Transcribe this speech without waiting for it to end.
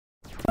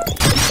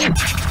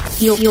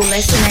You're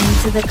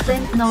listening to The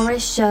Clint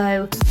Norris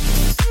Show.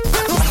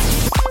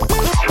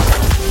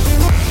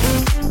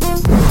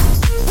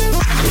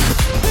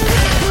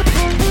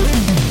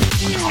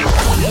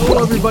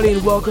 Hello, everybody,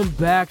 and welcome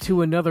back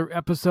to another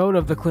episode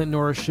of The Clint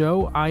Norris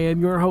Show. I am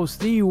your host,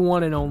 the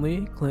one and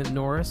only Clint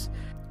Norris.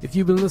 If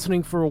you've been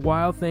listening for a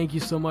while, thank you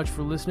so much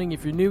for listening.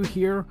 If you're new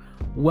here,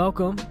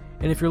 welcome.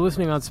 And if you're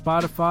listening on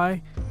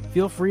Spotify,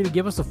 feel free to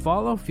give us a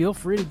follow. Feel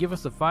free to give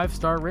us a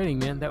 5-star rating,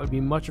 man. That would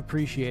be much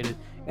appreciated.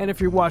 And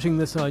if you're watching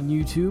this on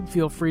YouTube,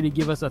 feel free to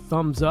give us a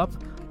thumbs up,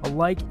 a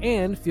like,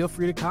 and feel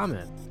free to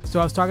comment. So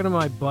I was talking to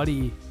my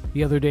buddy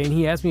the other day, and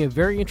he asked me a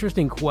very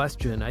interesting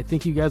question. I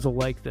think you guys will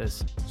like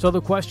this. So the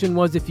question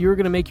was, if you were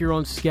going to make your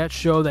own sketch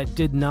show that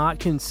did not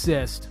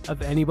consist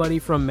of anybody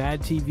from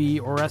Mad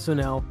TV or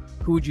SNL,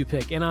 who would you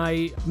pick? And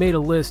I made a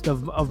list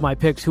of my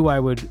picks, who I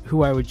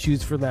would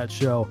choose for that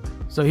show.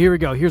 So here we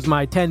go. Here's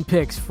my 10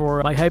 picks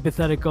for my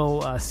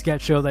hypothetical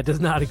sketch show that does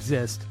not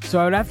exist. So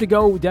I would have to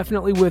go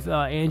definitely with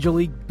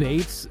Angelique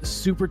Bates,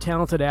 super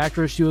talented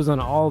actress. She was on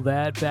All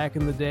That back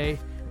in the day.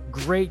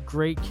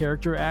 Great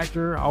character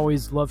actor.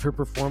 Always loved her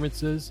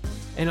performances.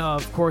 And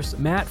of course,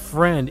 Matt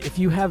Friend. If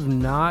you have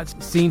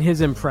not seen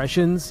his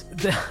impressions,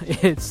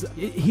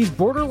 he's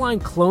borderline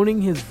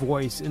cloning his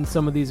voice in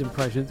some of these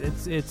impressions.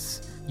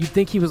 It's you'd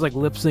think he was like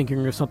lip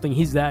syncing or something.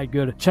 He's that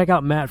good. Check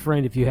out Matt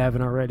Friend if you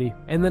haven't already.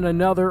 And then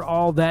another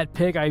All That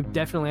pick I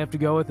definitely have to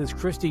go with is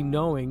Christy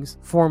Knowings,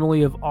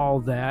 formerly of All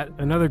That.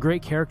 Another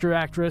great character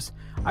actress.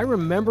 I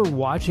remember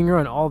watching her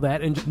on All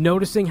That and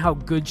noticing how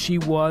good she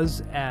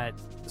was at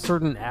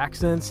certain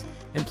accents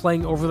and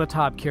playing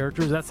over-the-top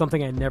characters. That's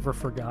something I never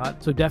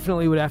forgot. So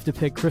definitely would have to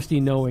pick Christy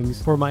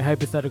Knowings for my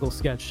hypothetical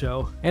sketch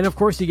show. And of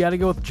course, you got to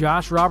go with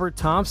Josh Robert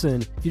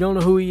Thompson. If you don't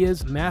know who he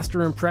is,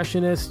 master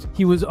impressionist.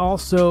 He was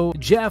also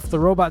Jeff, the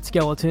robot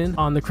skeleton,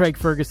 on the Craig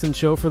Ferguson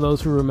show, for those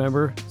who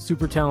remember.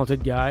 Super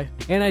talented guy.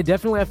 And I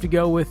definitely have to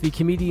go with the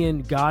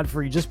comedian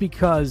Godfrey, just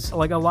because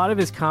like a lot of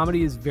his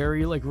comedy is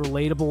very like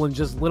relatable and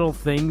just little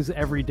things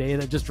every day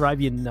that just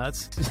drive you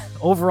nuts.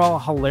 Overall,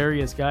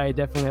 hilarious guy. I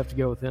definitely have to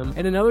go with him.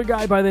 And another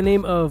guy by the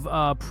name of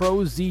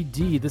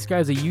ProZD. This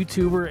guy's a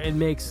YouTuber and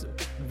makes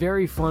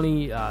very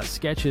funny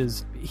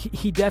sketches.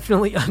 He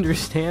definitely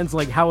understands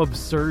like how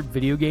absurd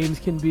video games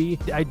can be.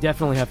 I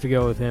definitely have to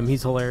go with him.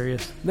 He's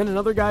hilarious. Then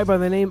another guy by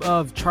the name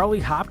of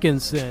Charlie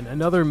Hopkinson,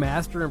 another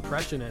master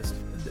impressionist.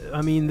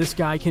 I mean, this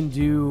guy can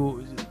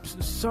do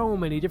so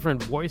many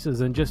different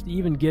voices, and just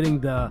even getting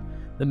the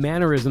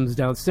mannerisms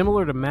down,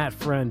 similar to Matt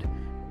Friend.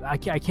 I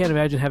can't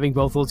imagine having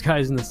both those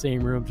guys in the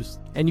same room.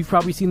 And you've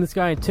probably seen this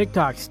guy on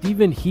TikTok,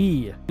 Stephen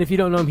He. If you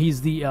don't know him,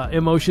 he's the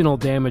emotional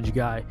damage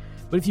guy.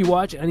 But if you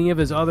watch any of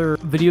his other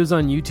videos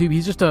on YouTube,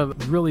 he's just a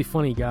really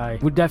funny guy.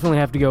 Would definitely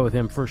have to go with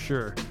him for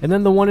sure. And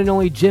then the one and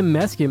only Jim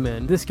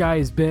Meskimen. This guy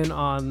has been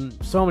on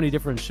so many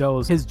different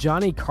shows. His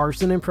Johnny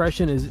Carson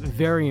impression is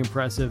very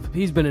impressive.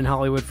 He's been in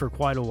Hollywood for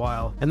quite a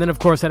while. And then of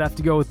course I'd have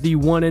to go with the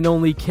one and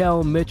only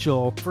Kel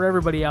Mitchell. For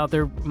everybody out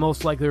there,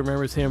 most likely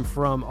remembers him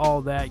from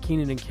All That,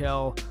 Kenan and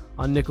Kel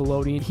on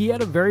Nickelodeon. He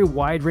had a very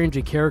wide range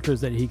of characters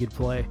that he could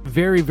play.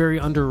 Very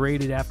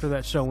underrated after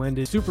that show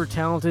ended. Super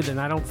talented, and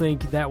I don't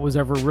think that was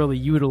ever really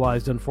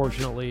utilized,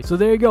 unfortunately. So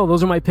there you go.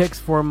 Those are my picks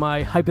for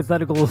my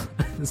hypothetical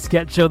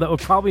sketch show that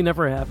would probably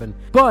never happen.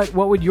 But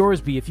what would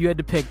yours be if you had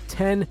to pick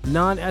 10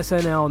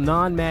 non-SNL,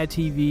 non-Mad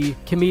TV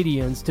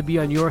comedians to be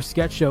on your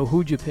sketch show?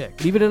 Who'd you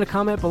pick? Leave it in a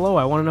comment below.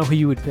 I want to know who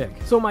you would pick.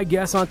 So my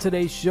guests on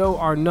today's show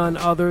are none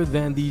other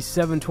than the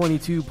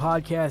 722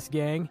 podcast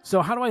gang.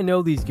 So how do I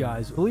know these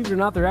guys? Believe it or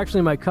not, they're actually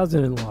my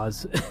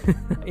cousin-in-laws.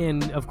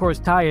 And of course,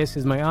 Tyus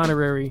is my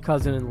honorary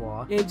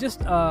cousin-in-law. And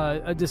just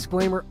a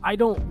disclaimer, I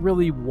don't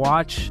really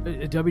watch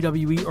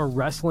WWE or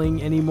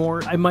wrestling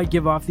anymore. I might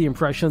give off the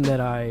impression that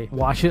I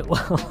watch it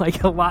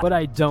like a lot, but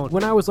I don't.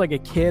 When I was like a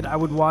kid, I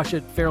would watch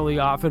it fairly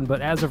often,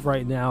 but as of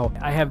right now,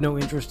 I have no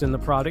interest in the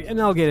product,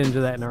 and I'll get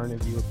into that in our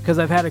interview. Because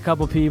I've had a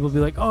couple people be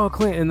like, oh,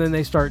 Clint, and then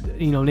they start,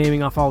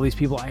 naming off all these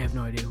people. I have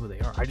no idea who they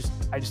are. I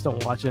just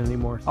don't watch it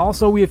anymore.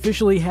 Also, we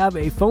officially have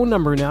a phone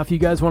number now. If you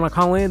guys want to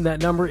call in, that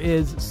number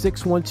is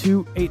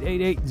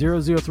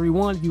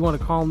 612-888-0031. If you want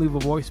to call and leave a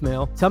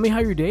voicemail, tell me how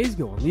your day is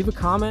going. Leave a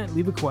comment,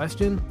 leave a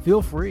question,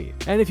 feel free.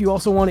 And if you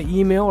also want to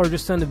email or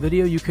just send a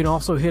video, you can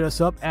also hit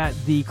us up at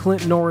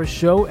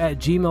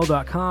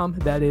theclintnorrisshow@gmail.com.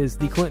 That is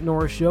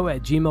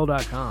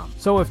theclintnorrisshow@gmail.com.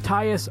 So if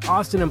Tyus,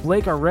 Austin, and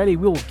Blake are ready,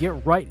 we will get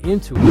right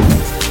into it.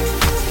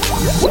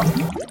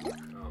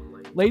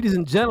 Ladies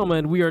and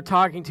gentlemen, we are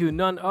talking to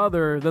none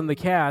other than the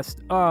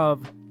cast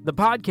of the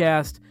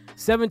podcast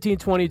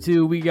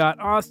 1722. We got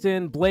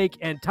Austin, Blake,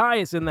 and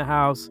Tyus in the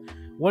house.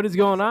 What is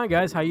going on,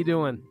 guys? How you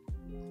doing?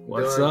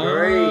 What's doing up?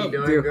 Great,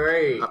 Dude,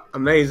 great.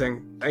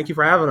 Amazing. Thank you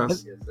for having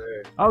us. Yes,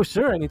 sir. Oh,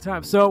 sure,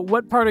 anytime. So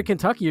what part of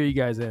Kentucky are you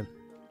guys in?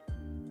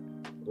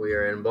 We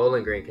are in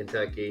Bowling Green,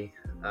 Kentucky.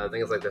 I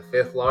think it's like the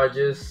 5th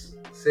largest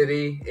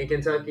city in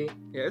Kentucky.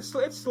 Yeah,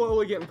 it's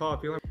slowly getting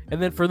popular. And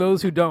then for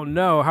those who don't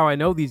know how I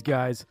know these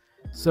guys,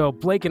 so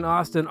Blake and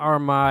Austin are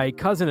my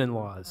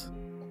cousin-in-laws.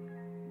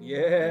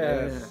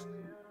 Yes.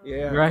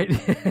 Yeah. right?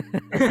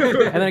 And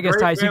then I guess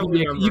Great Tice, you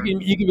family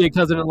can be a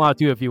cousin-in-law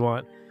too if you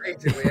want.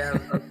 Basically, I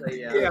was gonna say,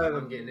 Yeah.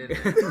 I'm getting in there.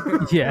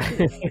 Yeah.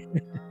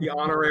 The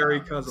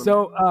honorary cousin.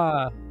 So,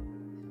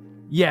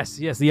 yes,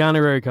 the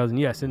honorary cousin.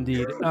 Yes,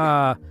 indeed.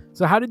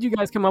 So how did you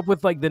guys come up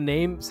with like the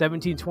name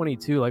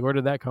 1722? Like, where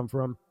did that come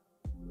from?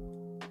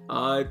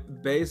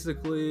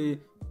 Basically,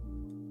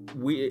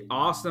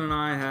 Austin and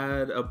I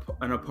had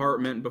an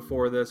apartment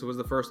before this. It was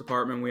the first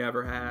apartment we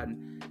ever had,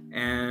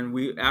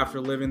 and after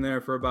living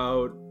there for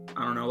about,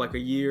 I don't know, like a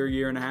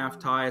year and a half,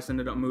 Tyus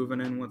ended up moving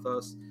in with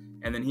us,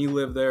 and then he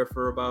lived there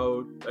for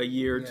about a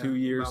year, 2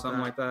 years,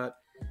 something like that.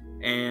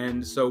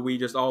 And so we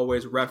just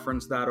always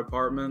referenced that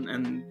apartment,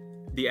 and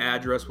the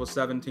address was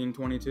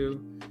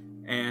 1722.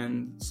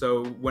 And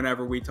so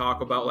whenever we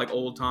talk about like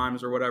old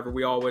times or whatever,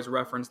 we always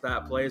reference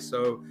that place.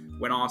 So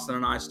when Austin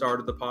and I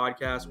started the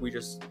podcast, we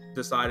just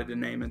decided to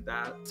name it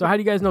that. So how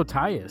do you guys know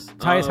Tyus?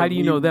 Tyus, how do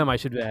you know them? I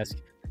should ask.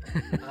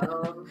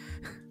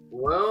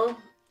 Well,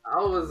 I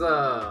was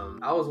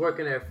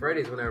working at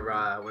Freddy's whenever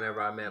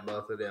I met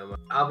both of them.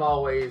 I've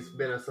always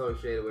been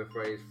associated with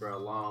Freddy's for a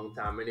long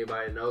time.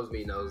 Anybody that knows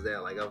me knows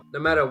that. Like, no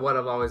matter what,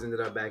 I've always ended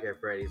up back at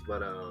Freddy's.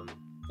 But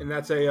and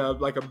that's a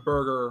like a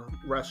burger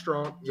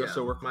restaurant.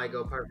 So we might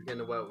go perfect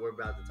into what we're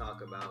about to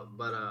talk about.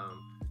 But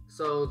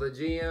so the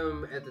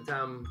GM at the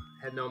time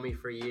had known me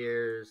for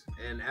years,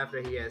 and after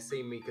he had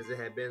seen me, because it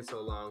had been so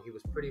long, he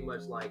was pretty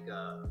much like,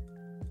 "Are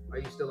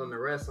you still in the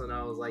wrestling?"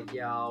 I was like,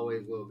 "Yeah, I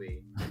always will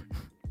be."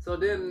 So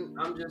then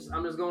I'm just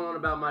going on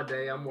about my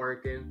day. I'm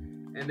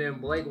working, and then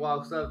Blake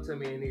walks up to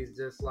me and he's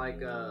just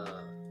like,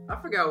 I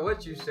forgot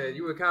what you said.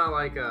 You were kind of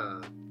like,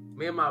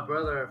 me and my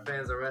brother are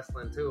fans of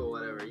wrestling too, or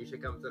whatever. You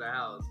should come to the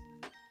house.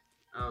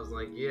 I was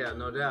like, yeah,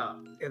 no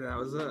doubt. And that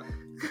was it.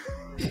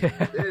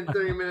 Then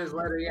 3 minutes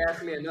later, he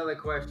asked me another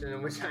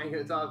question, which I ain't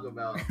gonna talk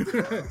about. And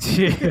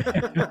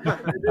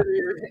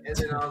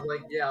then I was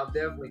like, yeah, I'm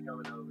definitely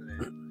coming over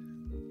there.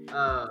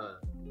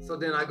 So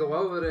then I go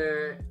over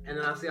there, and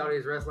then I see all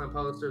these wrestling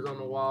posters on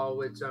the wall,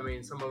 which, I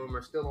mean, some of them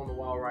are still on the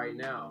wall right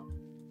now.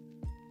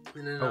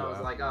 And then I was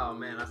like, oh,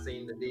 man, I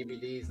seen the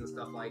DVDs and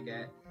stuff like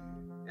that.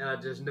 And I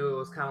just knew it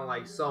was kind of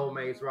like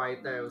soulmates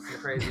right there. It was some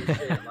crazy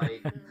shit.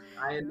 Like,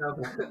 I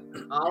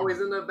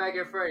always end up back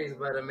at Freddy's,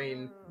 but, I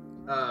mean,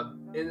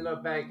 ending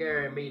up back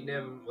there and meeting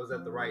them was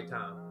at the right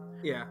time.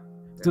 Yeah.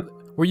 So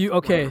were you,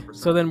 okay, 100%.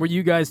 So then were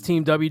you guys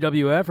team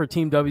WWF or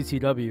team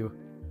WCW?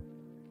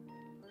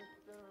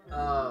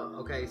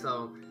 Okay,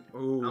 so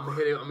I'm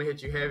gonna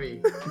hit you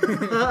heavy.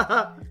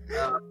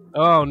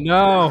 Oh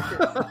no!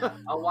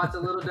 I watch a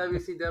little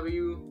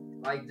WCW,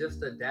 like just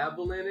to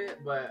dabble in it,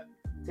 but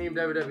Team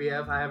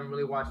WWF, I haven't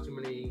really watched too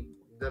many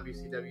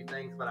WCW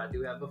things, but I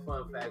do have a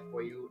fun fact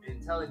for you in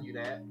telling you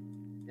that,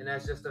 and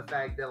that's just the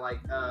fact that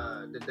like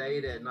the day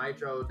that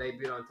Nitro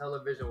debuted on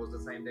television was the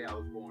same day I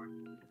was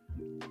born.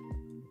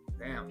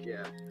 Damn.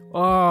 Yeah.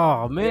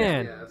 Oh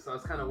man. Yeah. So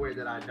it's kind of weird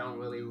that I don't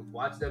really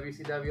watch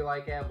WCW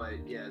like that,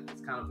 but yeah,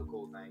 it's kind of a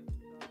cool thing.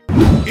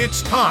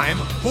 It's time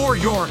for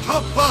your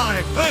top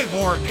 5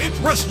 favorite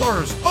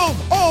wrestlers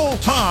of all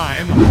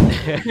time. I'm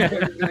just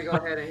gonna go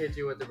ahead and hit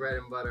you with the bread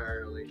and butter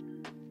early.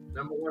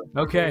 Number 1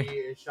 for me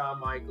is Shawn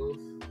Michaels.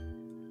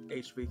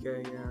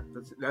 HBK, yeah.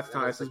 That's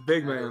Tyus'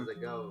 big man.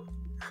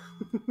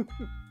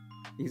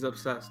 He's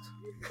obsessed.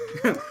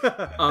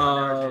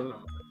 A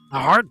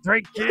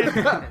heartbreak kid.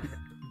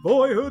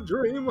 Boyhood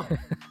dream.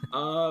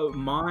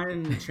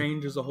 Mine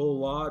changes a whole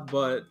lot,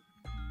 but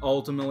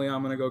ultimately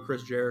I'm gonna go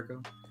Chris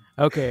Jericho.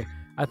 Okay.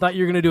 I thought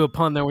you were gonna do a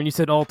pun there when you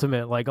said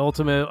ultimate, like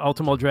Ultimate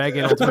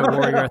Dragon, Ultimate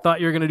Warrior. I thought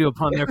you were gonna do a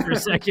pun there for a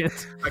second.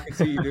 I can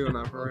see you doing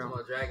that for real.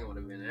 Ultimate Dragon would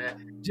have been that.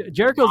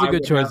 Jericho's a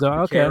good choice, though.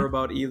 Okay. I care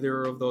about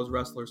either of those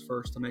wrestlers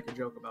first to make a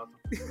joke about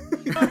them.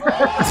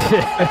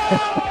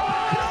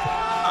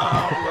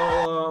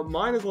 Well,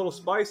 mine is a little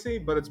spicy,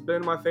 but it's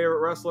been my favorite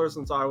wrestler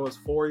since I was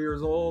 4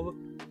 years old.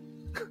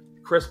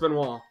 Chris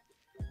Benoit,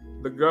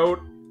 the GOAT.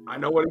 I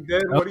know what he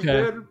did,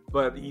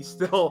 but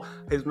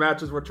his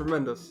matches were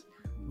tremendous.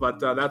 But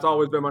that's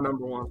always been my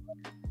number 1.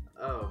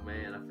 Oh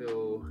man, I'm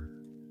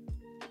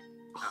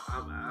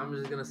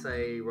just gonna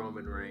say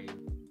Roman Reigns.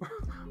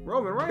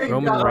 Roman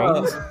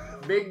Reigns.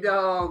 Big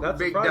dog. That's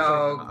big surprising.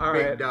 dog. All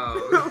big right. dog.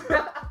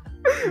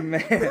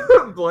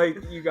 Man, Blake,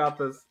 you got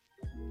this.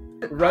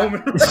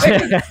 Roman Reigns. I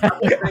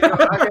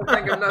can't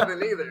think of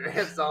nothing either.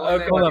 That's all.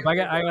 Okay, hold up. I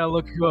gotta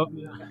look you up.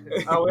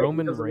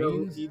 Roman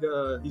Reigns?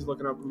 He's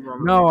looking up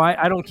Roman No, Reigns.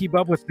 I don't keep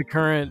up with the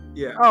current.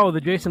 Yeah. Oh, the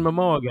Jason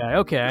Momoa guy.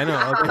 Okay, I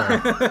know.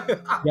 Okay.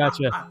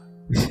 Gotcha.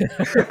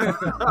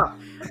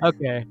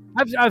 Okay.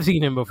 I've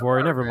seen him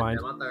before. Never mind.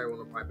 My third one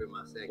will probably be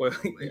my second. Well,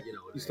 but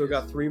you still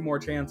got 3 more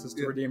chances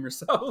to redeem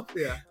yourself.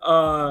 Yeah.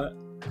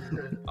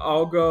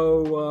 I'll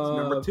go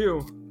number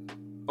 2.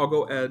 I'll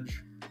go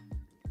Edge.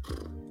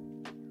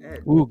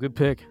 Ooh, good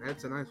pick.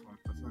 That's a nice one.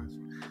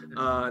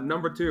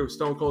 Number 2,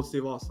 Stone Cold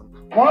Steve Austin.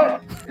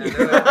 What?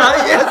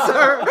 Yes,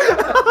 sir.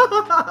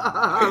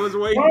 I was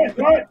waiting.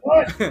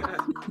 What?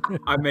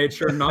 I made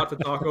sure not to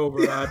talk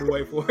over it. I had to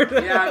wait for it.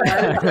 Yeah,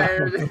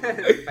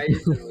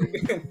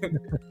 basically.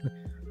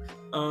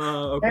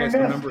 Okay, so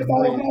And number that's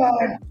all 3.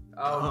 mine.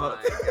 Oh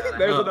my god.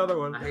 There's another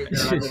one. I hate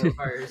that I'm going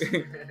first.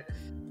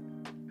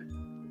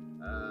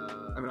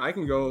 I mean, I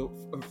can go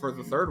for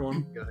the third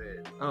one. Go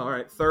ahead. Oh, all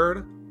right.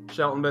 Third,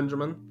 Shelton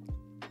Benjamin.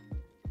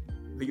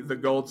 The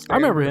gold I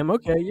standard. remember him.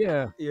 Okay,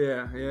 yeah.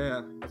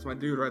 Yeah. That's my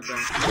dude right there.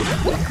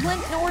 The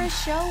Clint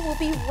Norris Show will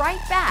be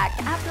right back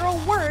after a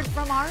word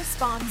from our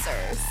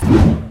sponsors.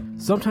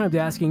 Sometimes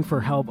asking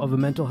for help of a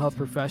mental health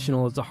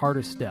professional is the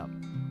hardest step,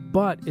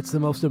 but it's the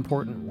most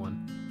important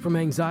one. From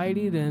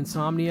anxiety to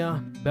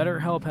insomnia,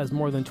 BetterHelp has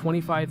more than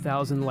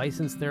 25,000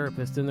 licensed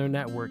therapists in their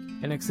network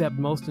and accept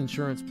most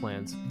insurance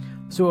plans.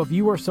 So if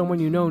you or someone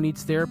you know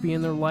needs therapy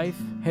in their life,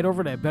 head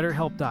over to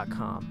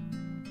BetterHelp.com.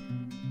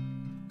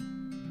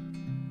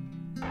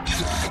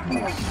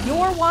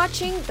 You're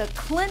watching The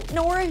Clint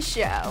Norris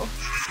Show.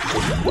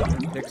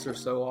 Picks are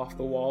so off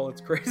the wall,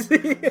 it's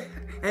crazy.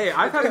 Hey,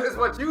 I've had It's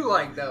what you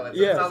like, though. It's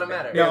Yes. all that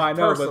matters. No, It's I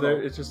know, personal. but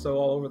it's just so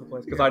all over the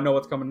place because I know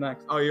what's coming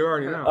next. Oh, you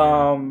already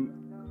know.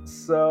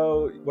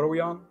 So what are we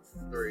on?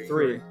 3.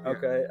 3. Yeah.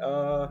 Okay.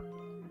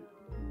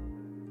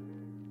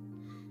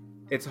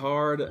 It's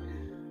hard.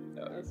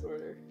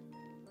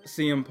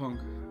 CM Punk.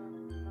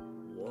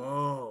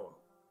 Whoa.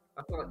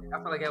 I feel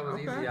like that was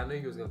Okay. easy. I knew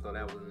you was gonna throw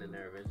that one in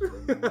there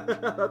eventually.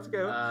 That's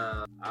good.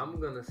 I'm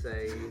gonna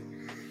say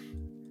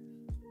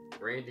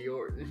Randy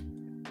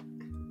Orton.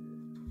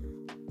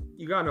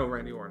 You gotta know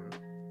Randy Orton.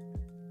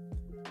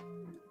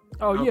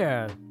 Oh, Okay.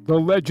 yeah. The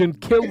Legend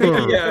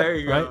Killer. Yeah, there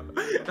you Right?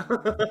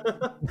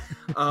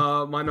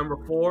 go. My number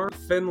 4,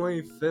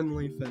 Finley.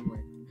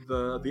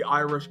 The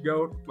Irish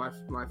goat,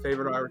 my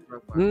favorite Irish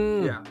wrestler.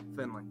 Mm. Yeah,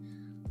 Finley.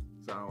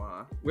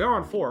 So we are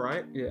on 4,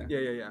 right? Yeah.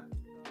 Yeah.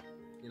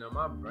 You know,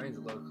 my brain's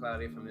a little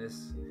cloudy from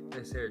this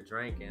here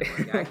drinking.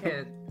 Like I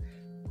can't,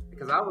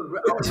 because I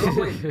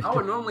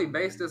would normally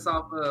base this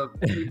off of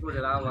people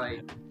that I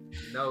like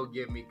know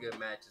give me good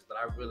matches, but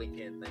I really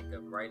can't think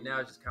of right now.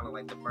 It's just kind of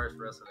like the first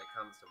wrestler that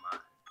comes to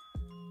mind.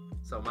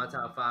 So my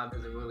top 5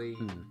 isn't really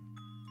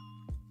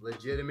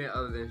legitimate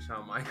other than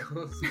Shawn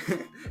Michaels,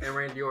 and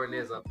Randy Orton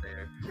is up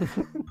there.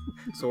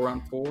 So we're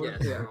on 4.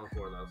 Yes, Yeah. I'm on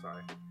 4 though.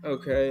 Sorry.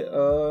 Okay.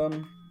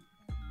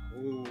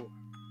 Ooh.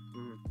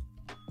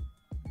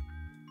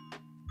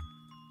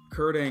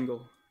 Kurt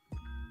Angle.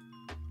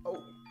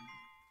 Oh.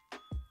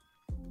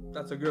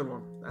 That's a good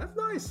one. That's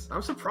nice.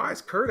 I'm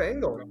surprised. Kurt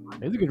Angle.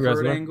 He's a good Kurt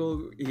wrestler.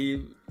 Angle.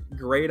 He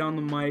great on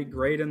the mic,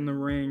 great in the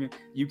ring.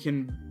 You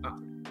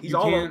can. He's you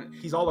all can't-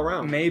 he's all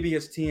around. Maybe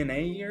his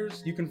TNA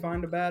years, you can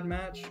find a bad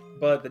match,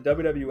 but the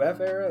WWF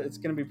era, it's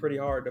going to be pretty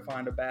hard to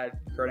find a bad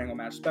Kurt Angle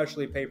match,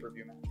 especially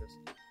pay-per-view matches.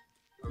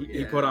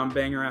 He put on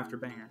banger after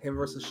banger. Him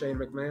versus Shane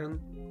McMahon.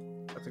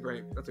 That's a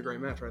great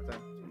match right there.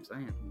 That's what I'm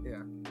saying.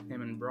 Yeah.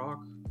 Him and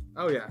Brock.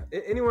 Oh yeah.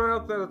 Anyone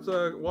out there that's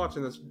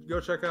watching this, go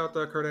check out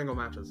Kurt Angle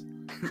matches.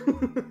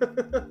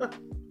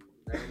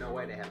 There ain't no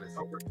way they haven't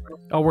seen it.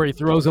 Oh, where he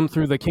throws him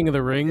through the King of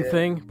the Ring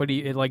thing, but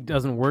it like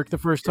doesn't work the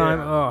first time.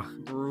 Yeah. Oh,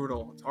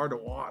 Brutal. It's hard to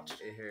watch.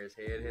 It hear his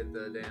head hit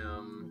the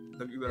damn.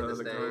 The the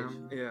stage.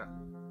 ground. Yeah.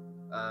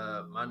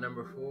 My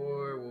number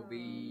 4 will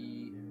be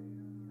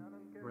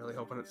Really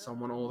hoping it's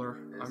someone older.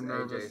 it's I'm AJ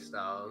nervous.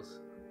 Styles.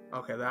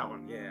 Okay, that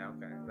one. Yeah.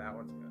 Okay, that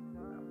one's good.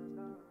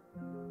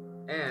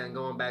 And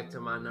going back to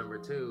my number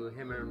 2,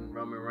 him and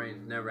Roman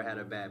Reigns never had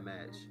a bad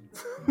match.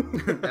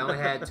 They only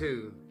had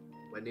 2,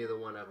 but neither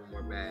one of them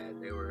were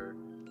bad. They were.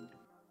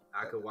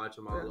 I could watch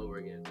them all over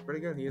again. Pretty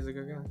good. He is a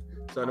good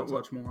guy. So I'll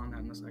touch more on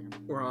that in a second.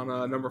 we're on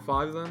number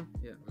 5 then.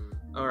 Yeah.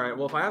 All right.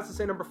 Well, if I have to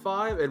say number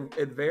 5,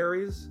 it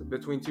varies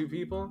between 2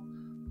 people,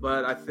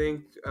 but I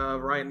think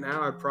right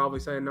now I'd probably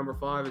say number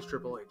 5 is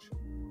Triple H.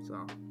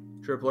 So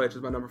Triple H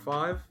is my number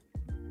 5.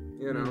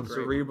 You know, Great.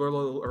 cerebral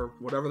or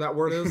whatever that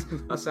word is,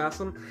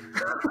 assassin.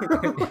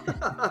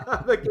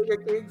 The King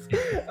of Kings.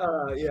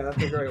 Yeah,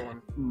 that's a great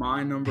one.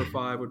 My number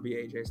 5 would be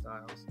AJ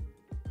Styles.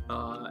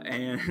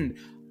 And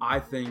I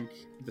think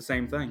the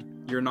same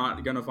thing. You're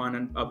not going to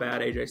find a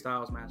bad AJ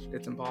Styles match.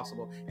 It's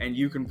impossible. And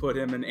you can put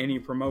him in any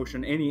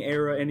promotion, any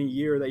era, any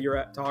year that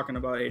you're talking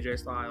about AJ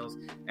Styles.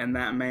 And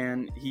that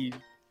man,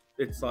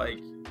 it's like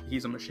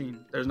he's a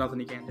machine. There's nothing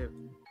he can't do.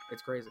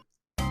 It's crazy.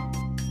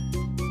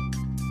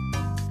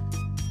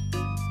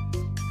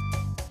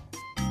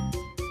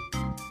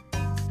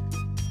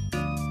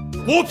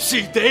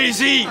 Whoopsie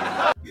daisy!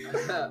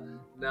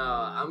 No,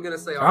 I'm gonna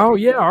say. oh RVD.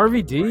 yeah,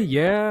 RVD.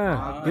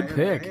 Yeah, good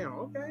pick. Damn,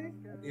 okay.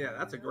 Yeah,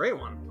 that's a great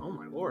one. Oh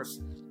my lord.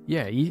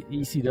 Yeah,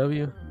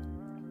 ECW.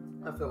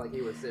 I feel like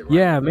he would sit. Right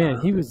Yeah, there.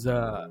 man, he was.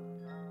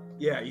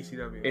 Yeah,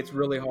 ECW. It's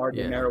really hard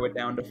Yeah. to narrow it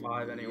down to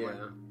 5 anyway.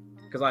 Yeah.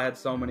 Because I had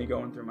so many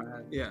going through my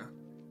head. Yeah.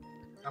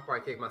 I'll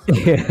probably kick myself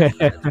in the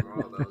head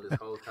tomorrow, though, this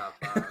whole top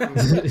 5.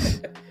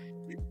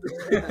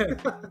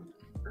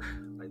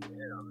 Like,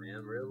 damn,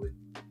 man, really?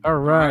 All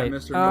right.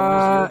 Mr.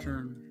 Norris, your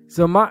turn.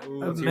 So my Ooh,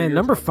 let's hear man, your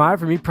number top 5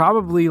 for me,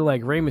 probably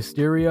like Rey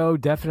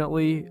Mysterio,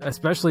 definitely,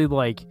 especially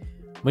like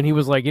when he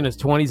was like in his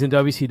 20s in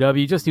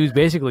WCW. Just he was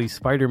basically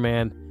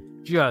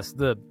Spider-Man, just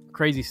the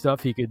crazy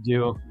stuff he could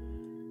do.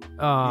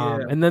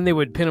 And then they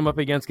would pin him up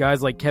against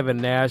guys like Kevin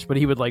Nash, but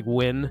he would like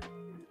win.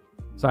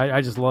 So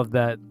I just love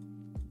that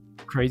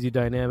crazy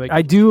dynamic.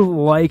 I do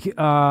like the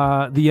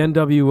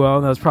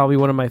NWO. That was probably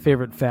one of my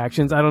favorite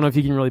factions. I don't know if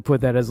you can really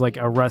put that as like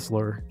a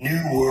wrestler. Hey,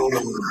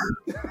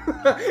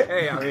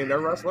 I mean, they're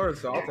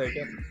wrestlers, so I'll take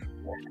it.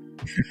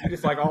 I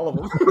just like all of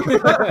them. They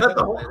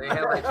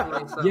have like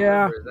 20-something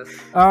Yeah. members.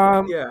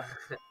 That's Yeah.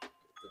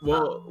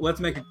 Well,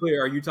 let's make it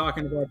clear. Are you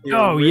talking about the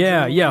Oh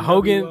yeah, original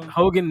Hogan, NWO?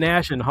 Hogan,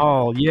 Nash, and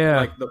Hall. Yeah,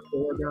 Like the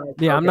four guys?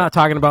 yeah. I'm Okay. not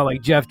talking about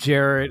like Jeff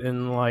Jarrett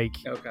and like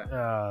Okay.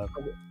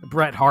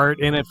 Bret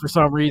Hart in it for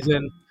some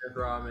reason.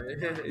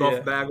 Ramen. Buff Yeah.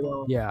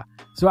 Bagwell. Yeah.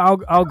 So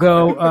I'll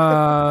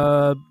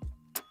go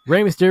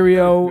Rey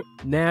Mysterio,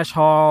 Nash,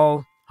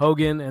 Hall,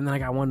 Hogan, and then I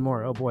got one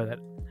more. Oh boy,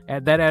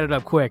 that added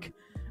up quick.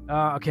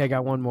 Okay, I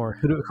got one more.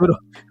 Who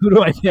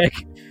do I pick?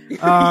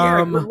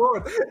 Yeah, good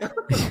lord.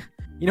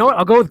 You know what?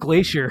 I'll go with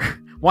Glacier.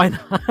 Why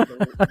not?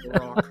 The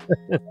Rock.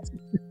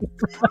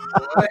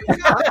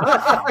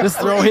 Just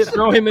throw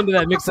him into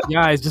that mix of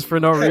guys just for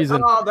no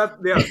reason. Oh, that's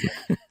yeah.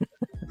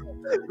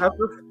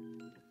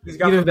 He's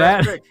got Either the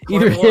best that, pick.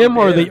 either Point him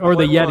one. or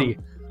the Yeah, point Yeti.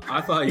 one.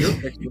 I thought you were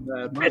picking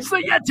that. It's the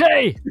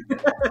Yeti.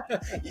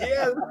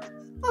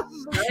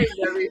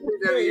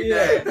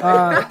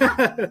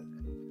 Yeah.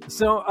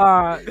 So,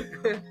 are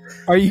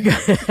you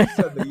guys?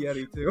 Said the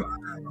Yeti too.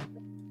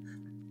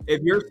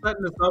 If you're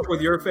setting us up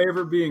with your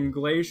favorite being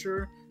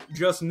Glacier,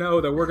 just know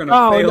that we're gonna.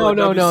 Oh fail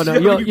no.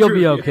 at You'll be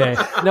trivia. okay.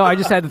 No, I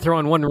just had to throw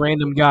in one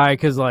random guy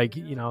because, like,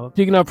 you know,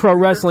 speaking of pro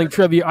wrestling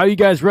trivia, are you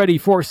guys ready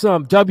for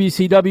some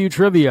WCW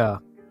trivia?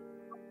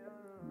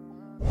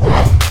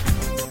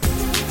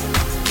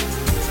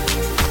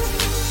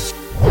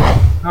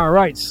 All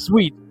right,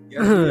 sweet.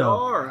 Yes, we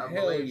are.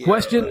 Hell yeah.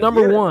 Question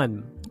number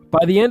one.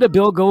 By the end of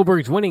Bill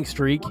Goldberg's winning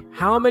streak,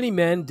 how many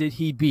men did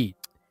he beat?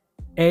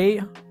 A,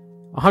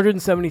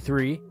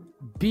 173,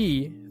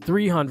 B,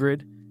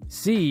 300,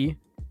 C,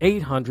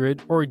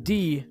 800, or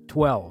D,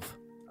 12?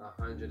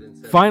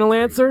 173. Final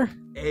answer?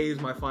 A is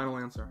my final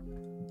answer.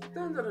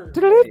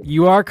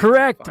 You are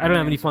correct. I don't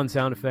have any fun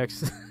sound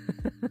effects.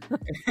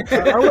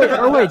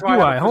 or wait, do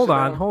I? Hold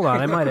on.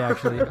 I might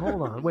actually.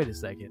 Hold on. Wait a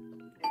second.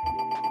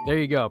 There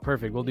you go.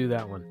 Perfect. We'll do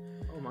that one.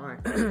 Oh my.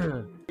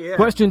 Yeah.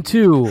 Question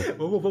 2.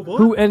 Who?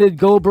 Who ended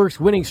Goldberg's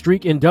winning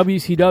streak in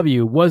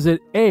WCW? Was it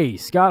A,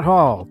 Scott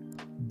Hall,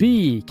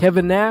 B,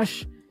 Kevin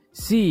Nash,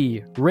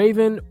 C,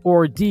 Raven,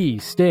 or D,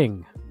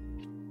 Sting?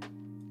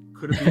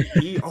 Could it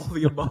be E, all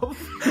the above?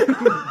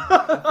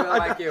 I feel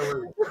like it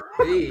was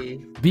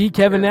B. B,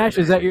 Kevin Nash.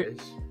 Is that your?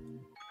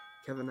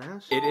 Kevin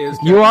Nash? It is.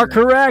 You Kevin are Nash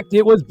correct.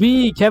 It was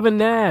B, Kevin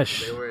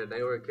Nash. They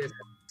were kissing.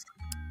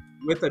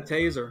 with a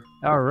taser.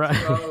 All right.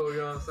 Oh, you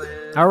know what I'm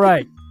saying? All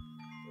right.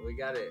 We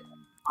got it.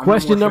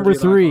 Question more number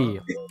trivia than I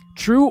 3.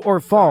 True or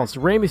false?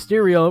 Rey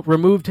Mysterio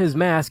removed his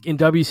mask in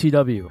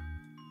WCW.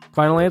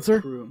 Final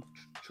answer? True.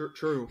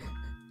 True.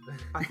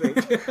 I think.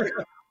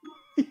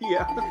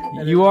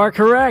 Yeah. You are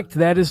correct.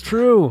 That is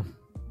true.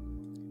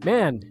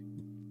 Man,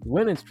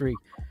 winning streak.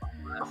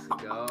 Let's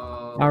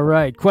go. All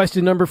right.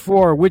 Question number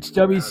 4. Which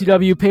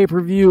WCW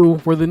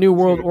pay-per-view were the New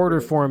World Order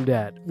formed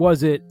at?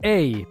 Was it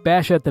A,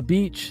 Bash at the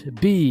Beach,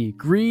 B,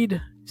 Greed,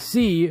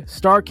 C,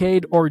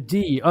 Starrcade, or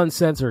D,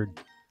 Uncensored?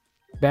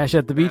 Bash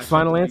at the Beach, Bash at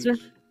final the answer?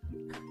 Beach.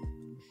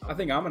 I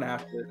think I'm gonna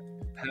have it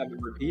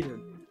repeated.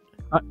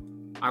 Uh,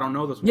 I don't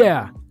know this one.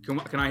 yeah. Can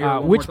I hear it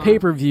one Which more time?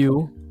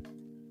 pay-per-view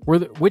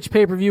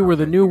were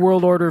the New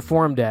World Order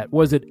formed at?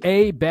 Was it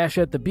A, Bash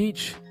at the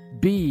Beach,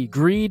 B,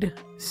 Greed,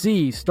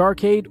 C,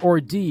 Starrcade,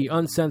 or D,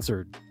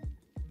 Uncensored?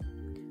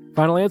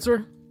 Final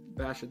answer?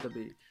 Bash at the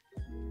Beach.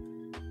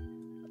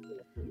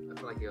 I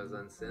feel like it was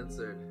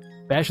uncensored.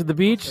 Bash at the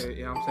Beach?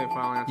 Yeah, I'm saying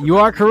final answer. You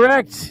are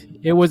correct.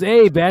 It was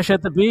A, Bash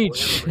at the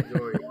Beach.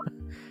 Majority.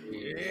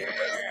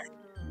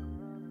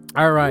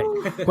 All right.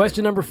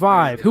 Question number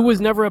 5. Who was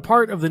never a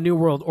part of the New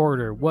World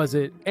Order? Was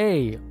it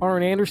A,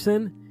 Arn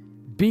Anderson,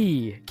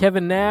 B,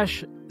 Kevin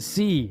Nash,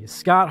 C,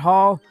 Scott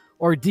Hall,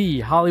 or D,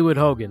 Hollywood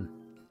Hogan?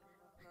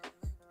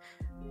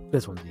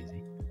 This one's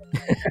easy.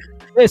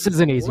 This is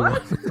an easy one.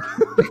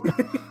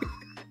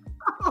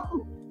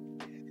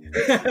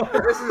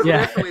 This is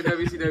Yeah. definitely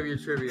WCW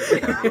trivia.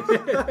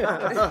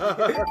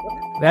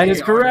 That is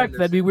Hey, correct. Arn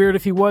That'd be weird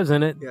if he was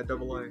in it. Yeah,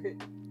 double A.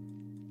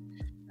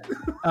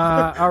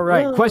 All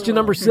right. Question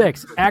number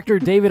 6. Actor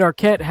David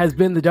Arquette has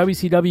been the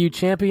WCW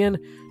champion.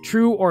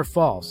 True or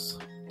false?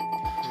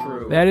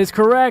 True. That is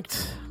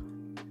correct.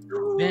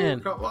 Man,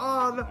 Come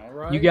on. All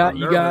right. you got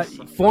nervous.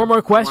 4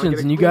 more questions, get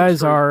a and you clean guys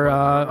streak. are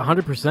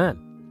 100%.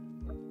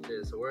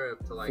 Shit, so we're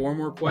up to like 4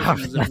 more Wow,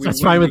 questions. if we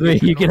that's win, fine we with me.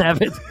 get You can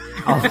have it.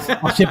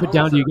 I'll ship it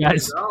down to you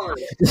guys.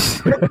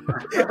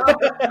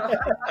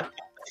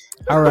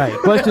 All right.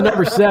 Question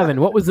number 7.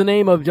 What was the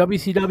name of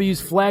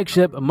WCW's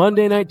flagship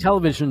Monday night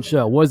television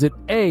show? Was it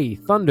A,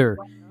 Thunder,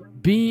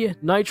 B,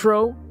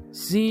 Nitro,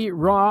 C,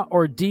 Raw,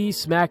 or D,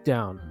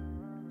 SmackDown?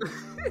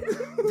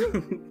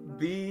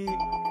 B.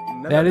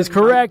 That is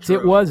correct.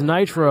 It was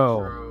Nitro.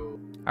 Bro.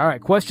 All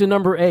right. Question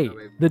number 8.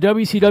 The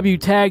WCW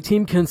tag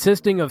team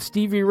consisting of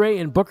Stevie Ray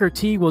and Booker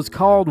T was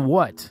called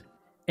what?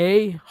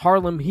 A,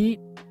 Harlem Heat,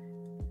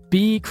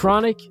 B,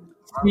 Chronic,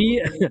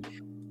 C,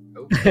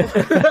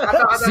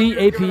 C,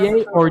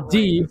 APA, or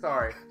D?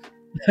 Sorry.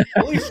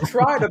 At least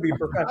try to be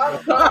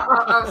professional.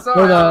 I'm Or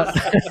sorry.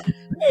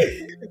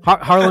 the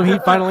Harlem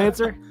Heat final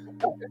answer?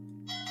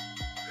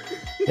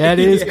 That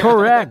is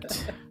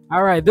correct.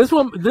 All right, this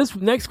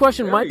next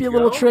question There might we be a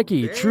little go.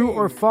 tricky. Dang. True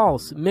or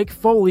false? Mick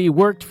Foley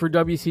worked for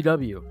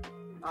WCW.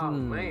 Oh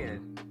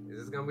man, is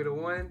this gonna be the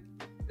one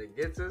that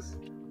gets us?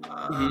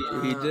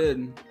 He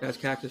did. That's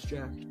Cactus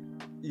Jack.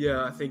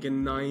 Yeah, I think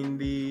in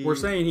 90. We're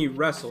saying he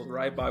wrestled,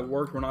 right? By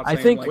worked, we're not I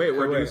saying think- like Wait.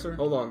 producer.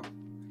 Hold on.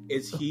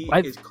 Is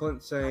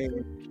Clint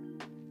saying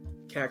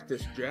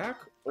Cactus Jack?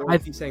 Or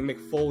is he saying Mick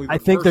Foley? I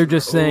think they're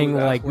just Ooh, saying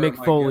that's like where it Mick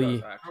might Foley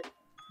get us, actually.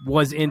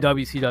 was in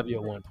WCW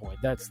at one point.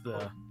 That's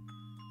the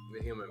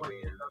The human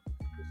being,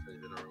 just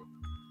in general.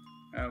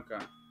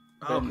 Okay.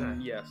 Okay.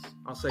 Then yes.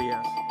 I'll say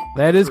yes.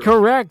 that is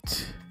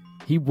correct.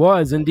 He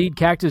was indeed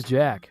Cactus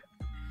Jack.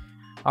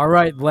 All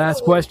right,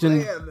 last question.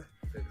 Man.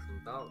 Take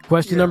some thought.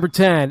 Question number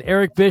 10.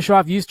 Eric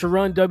Bischoff used to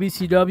run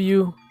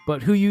WCW,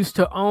 but who used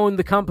to own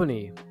the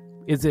company?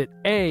 Is it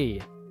A,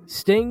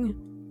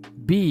 Sting,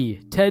 B,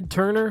 Ted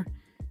Turner,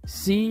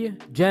 C,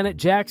 Janet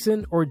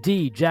Jackson, or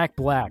D, Jack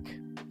Black?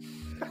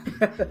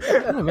 I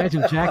can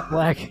imagine Jack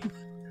Black.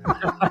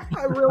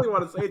 I really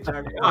want to say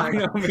Jack I Black.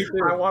 know, me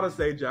too. I want to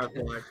say Jack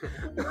Black.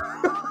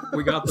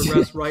 We got the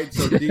rest right,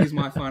 so D's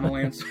my final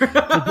answer.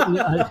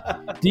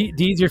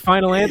 D's your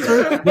final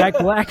answer? Jack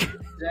Black?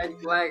 Jack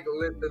Black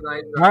lit the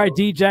night. All right,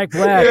 D, Jack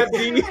Black. Yeah,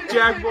 D,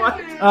 Jack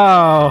Black.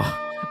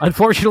 Oh,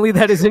 unfortunately,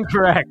 that is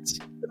incorrect.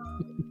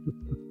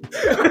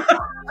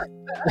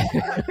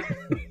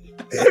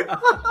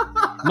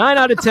 9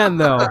 out of 10,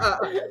 though.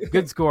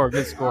 Good score,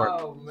 good score.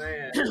 Oh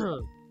man.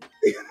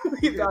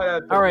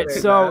 All right,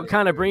 so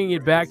kind of bringing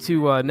it back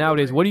to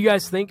nowadays, what do you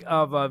guys think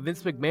of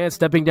Vince McMahon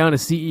stepping down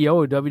as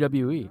CEO of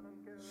WWE?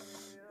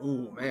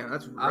 Ooh, man,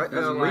 that's I right.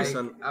 That's feel like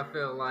recent.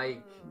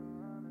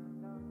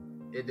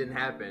 it didn't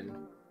happen.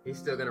 He's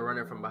still gonna run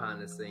it from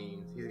behind the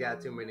scenes. He's got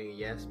too many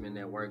yes men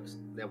that work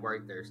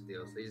there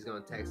still. So he's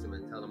gonna text him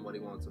and tell him what he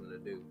wants him to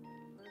do,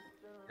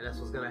 and that's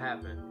what's gonna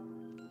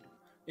happen.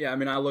 Yeah, I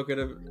mean, I look at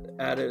it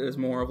as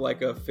more of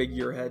like a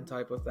figurehead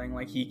type of thing.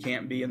 Like he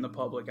can't be in the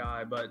public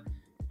eye, but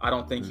I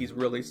don't think he's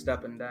really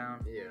stepping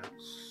down. Yeah.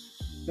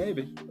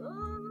 Maybe.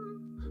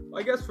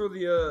 I guess for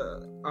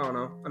the, I don't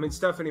know. I mean,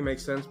 Stephanie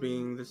makes sense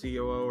being the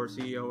COO or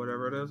CEO,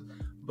 whatever it is.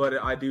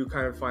 But I do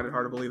kind of find it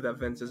hard to believe that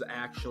Vince is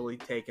actually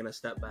taking a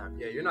step back.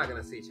 Yeah, you're not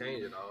gonna see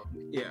change at all.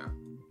 Yeah.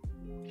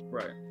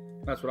 Right.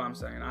 That's what I'm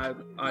saying.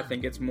 I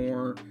think it's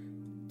more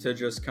to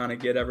just kind of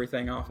get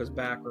everything off his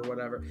back or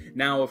whatever.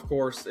 Now, of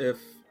course, if,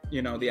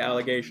 you know, the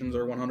allegations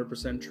are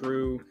 100%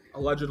 true.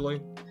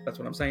 Allegedly. That's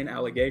what I'm saying.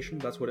 Allegation.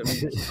 That's what it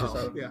means.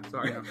 Oh, yeah,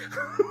 sorry.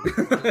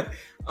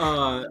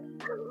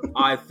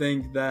 I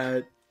think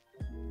that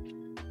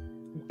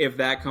if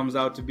that comes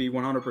out to be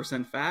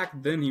 100%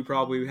 fact, then he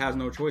probably has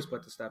no choice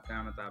but to step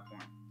down at that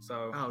point.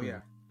 So, Oh, yeah.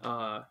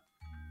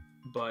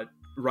 but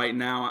right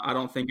now, I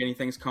don't think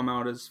anything's come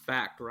out as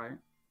fact, right?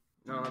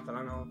 No, not that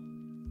I know.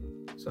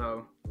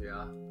 So,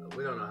 Yeah,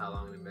 we don't know how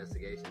long an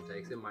investigation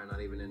takes. It might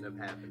not even end up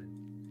happening.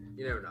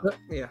 You never know.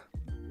 Yeah.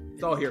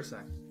 It's all hearsay.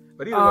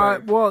 But either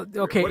way. Well,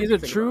 okay, what do is you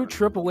it think true about it?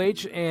 Triple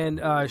H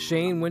and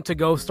Shane went to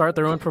go start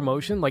their own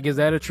promotion? Like, is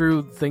that a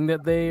true thing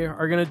that they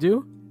are going to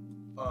do?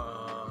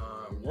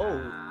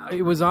 Whoa.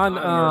 It was on,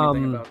 I don't know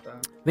anything about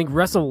that. I think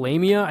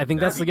WrestleMania. I think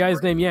that's the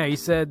guy's name. Yeah, he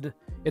said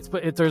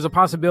there's a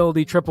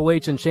possibility Triple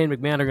H and Shane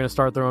McMahon are going to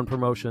start their own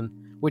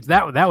promotion, which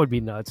that would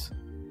be nuts.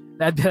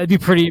 That'd be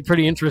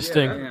pretty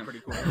interesting. Yeah, that'd be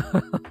pretty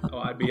cool. Oh,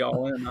 I'd be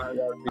all in.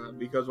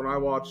 Because when I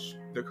watch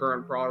the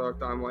current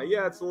product, I'm like,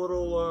 yeah, it's a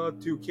little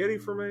too kiddie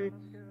for me.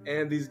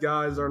 And these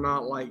guys are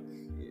not like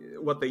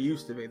what they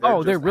used to be.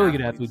 They're just really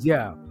good athletes.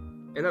 Yeah,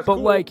 And that's but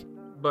cool, like,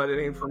 but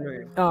it ain't for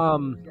me.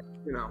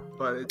 You know,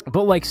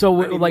 But like,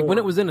 so I need like when more.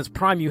 it was in its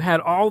prime, you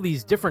had all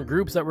these different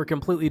groups that were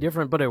completely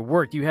different, but it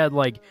worked. You had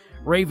like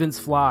Ravens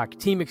Flock,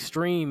 Team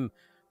Extreme,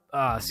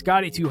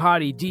 Scotty 2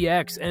 Hotty,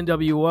 DX,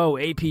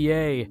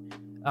 NWO,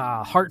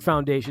 APA, Heart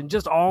Foundation,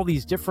 just all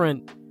these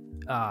different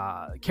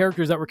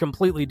characters that were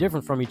completely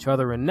different from each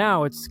other. And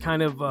now it's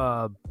kind of,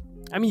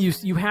 I mean,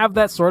 you have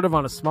that sort of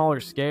on a smaller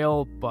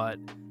scale, but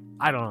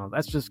I don't know.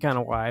 That's just kind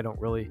of why I don't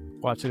really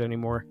watch it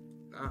anymore.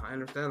 I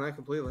understand that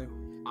completely.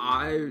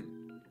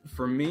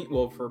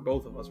 For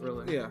both of us,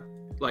 really. Yeah.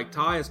 Like,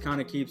 Tyus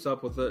kind of keeps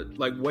up with it,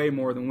 like, way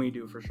more than we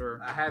do, for sure.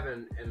 I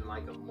haven't in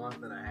like a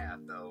month and a half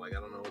though. Like I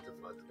don't know what the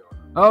fuck's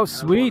going on. Oh, I'm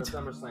sweet.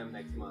 going to SummerSlam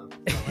next month.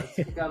 So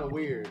it's kind of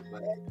weird,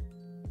 but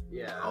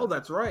yeah. Oh,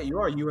 that's right.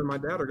 You and my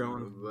dad are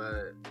going.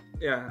 But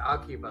Yeah. I'll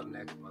keep up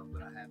next month.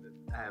 But I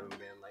haven't been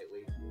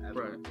lately. I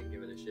haven't Right. been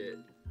giving a shit.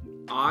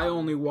 I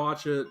only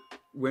watch it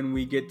when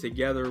we get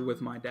together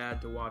with my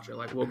dad to watch it.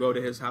 Like, we'll go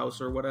to his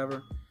house or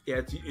whatever.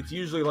 Yeah, it's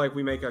usually like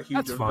we make a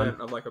huge That's fun.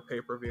 event of like a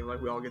pay-per-view.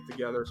 Like we all get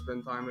together,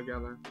 spend time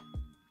together.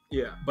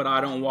 Yeah. But I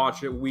don't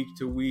watch it week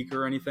to week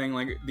or anything.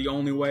 Like, the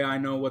only way I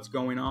know what's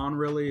going on,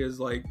 really,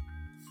 is, like,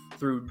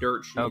 through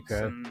dirt sheets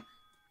Okay. and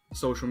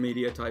social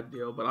media type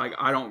deal, but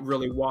I don't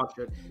really watch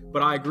it.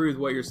 But I agree with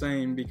what you're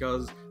saying,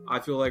 because I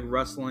feel like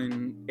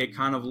wrestling, it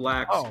kind of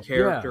lacks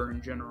character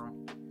in general.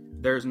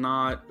 There's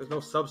no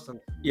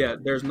substance. Yeah,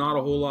 there's not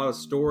a whole lot of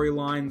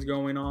storylines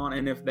going on,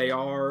 and if they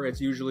are,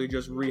 it's usually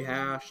just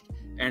rehashed,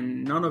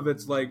 and none of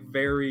it's like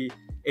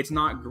it's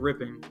not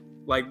gripping.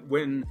 Like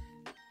and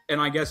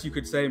I guess you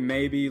could say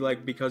maybe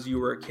like because you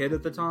were a kid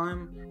at the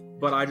time,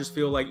 but I just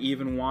feel like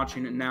even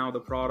watching it now, the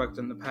product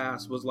in the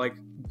past was like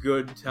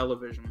good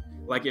television.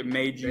 Like it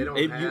made you,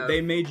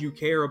 they made you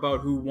care about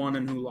who won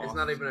and who lost. It's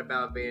not even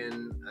about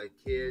being a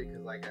kid,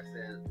 because like I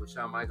said, with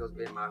Shawn Michaels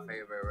being my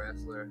favorite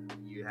wrestler,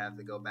 you have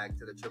to go back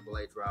to the Triple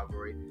H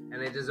rivalry,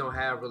 and they just don't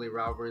have really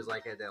rivalries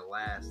like that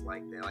last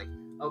like that. Like,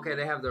 okay,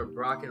 they have the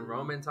Brock and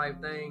Roman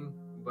type thing,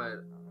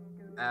 but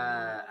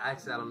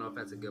actually I don't know if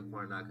that's a good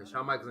point or not, because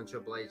Shawn Michaels and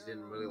Triple H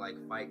didn't really like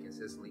fight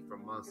consistently for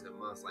months and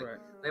months. Like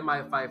they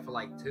might fight for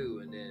like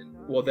 2, and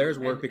then theirs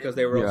worked because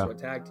they were also a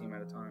tag team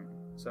at a time.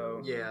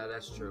 So yeah,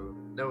 that's true.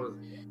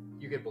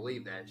 You could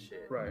believe that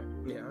shit. Right.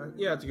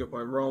 Yeah, that's a good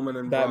point. Roman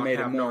and that Brock made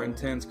it more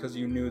intense because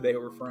you knew they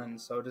were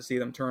friends. So to see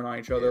them turn on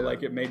each other,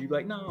 like it made you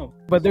like, no.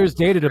 But there's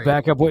data to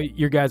back up what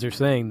you guys are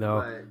saying, though.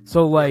 Right.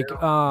 So like,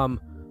 I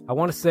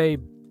want to say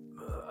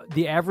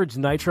the average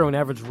Nitro and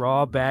average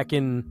Raw back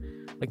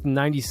in like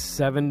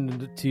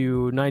 97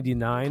 to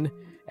 99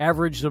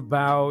 averaged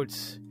about,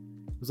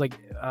 it was like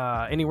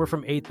anywhere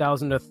from 8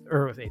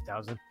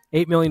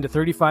 million to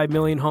 35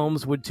 million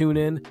homes would tune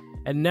in.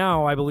 And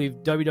now I believe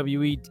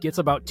WWE gets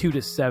about 2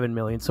 to 7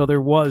 million. So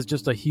there was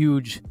just a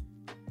huge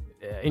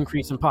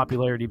increase in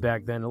popularity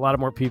back then. A lot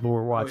of more people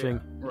were watching.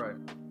 Oh, yeah. Right.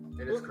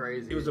 It is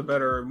crazy. It was a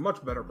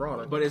much better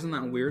product. But isn't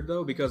that weird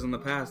though? Because in the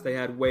past they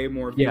had way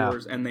more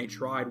viewers and they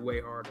tried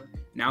way harder.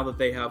 Now that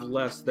they have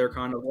less, they're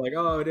kind of like,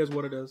 oh, it is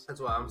what it is.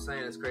 That's why I'm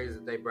saying it's crazy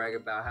that they brag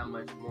about how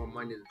much more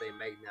money that they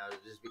make now,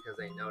 just because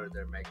they know that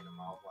they're making them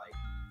off like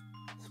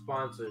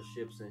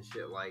sponsorships and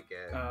shit like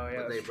that. Oh,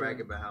 yeah, but they brag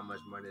true. about how much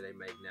money they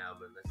make now,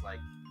 but it's like,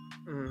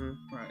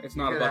 right. It's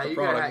not about the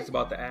product; it's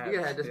about the ads. You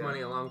could have had this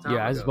money a long time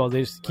ago. Yeah, I suppose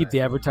they just keep the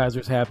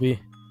advertisers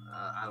happy.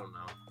 I don't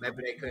know. Maybe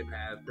they couldn't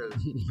have.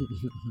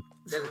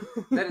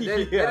 They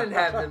didn't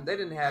have them. They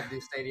didn't have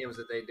these stadiums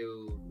that they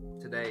do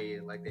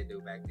today, like they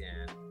do back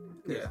then.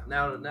 Yeah.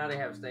 Now they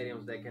have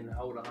stadiums that can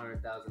hold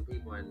 100,000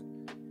 people,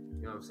 and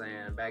you know what I'm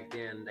saying. Back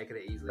then, they could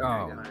have easily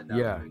packed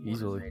 100,000 people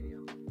easily. in a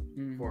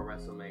stadium for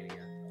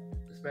WrestleMania.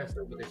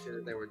 Especially with the shit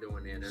that they were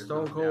doing then.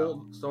 Stone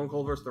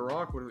Cold versus The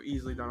Rock would have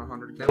easily done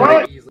 100K.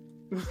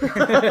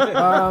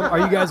 Are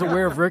you guys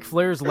aware of Ric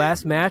Flair's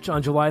last match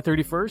on July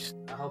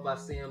 31st? I hope I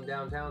see him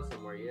downtown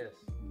somewhere. Yes,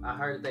 I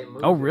heard that they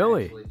moved.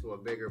 Actually to a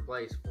bigger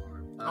place for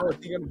him. Is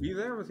he gonna be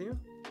there with you?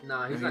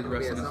 No, he's not gonna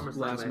be at SummerSlam.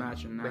 Last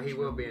match in Nashville. But he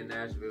will be in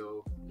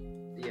Nashville.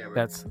 Yeah,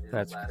 that's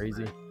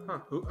crazy. Huh?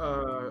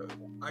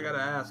 I gotta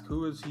ask,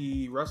 who is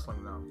he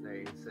wrestling now?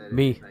 They said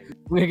me.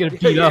 We're gonna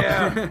beat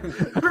up.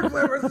 Ric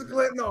Flair versus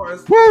Clint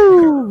Norris.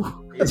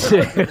 Woo!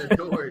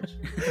 George.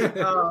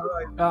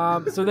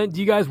 So then, do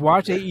you guys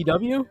watch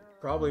AEW?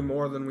 Probably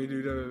more than we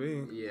do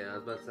WWE. Yeah, I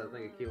was about to say, I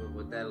think I keep up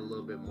with that a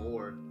little bit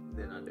more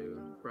than I do.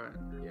 Right.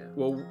 Yeah.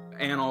 Well,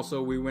 and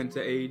also we went to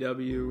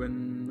AEW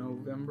in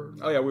November.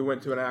 Oh yeah, we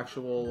went to an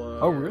actual.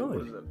 Oh really?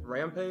 What is it?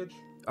 Rampage.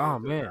 Oh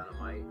man.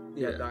 Dynamite.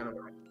 Yeah,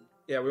 Dynamite.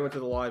 Yeah, we went to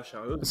the live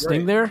show. It was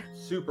Sting great. there?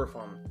 Super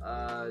fun.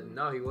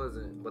 No, he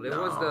wasn't. But it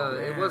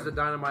was the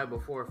Dynamite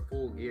before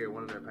Full Gear,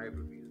 one of their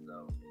pay-per-views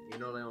though. You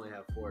know they only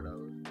have 4 of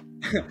those.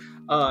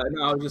 No,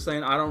 I was just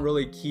saying I don't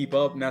really keep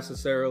up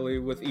necessarily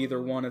with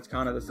either one. It's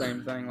kind of the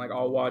same thing. Like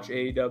I'll watch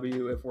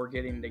AEW if we're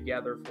getting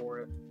together for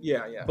it.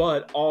 Yeah.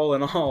 But all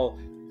in all,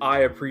 I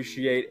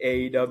appreciate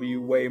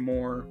AEW way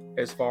more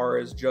as far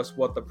as just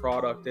what the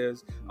product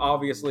is.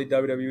 Obviously,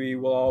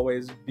 WWE will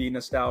always be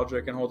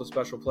nostalgic and hold a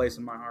special place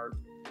in my heart.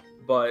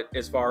 But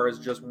as far as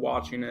just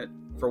watching it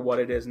for what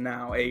it is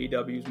now,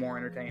 AEW is more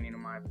entertaining in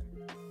my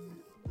opinion.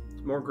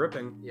 It's more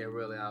gripping. Yeah,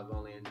 really, I've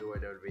only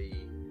enjoyed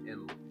WWE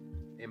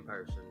in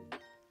person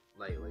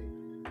lately.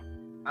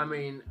 I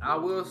mean, I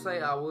will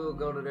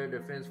go to their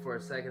defense for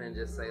a second and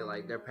just say,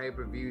 like, their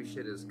pay-per-view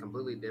shit is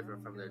completely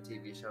different from their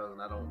TV shows,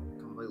 and I don't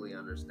completely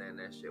understand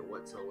that shit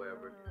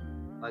whatsoever.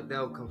 Like,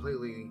 they'll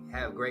completely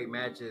have great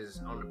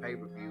matches on the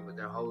pay-per-view,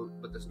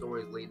 but the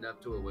stories leading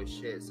up to it was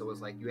shit, so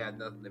it's like you have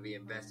nothing to be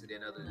invested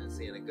in other than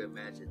seeing a good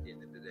match at the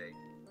end of the day.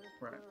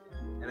 Right.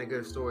 And a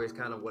good story is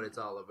kind of what it's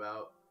all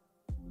about.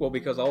 Well,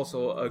 because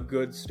also a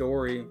good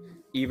story,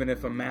 even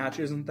if a match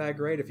isn't that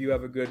great, if you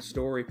have a good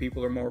story,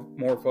 people are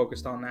more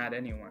focused on that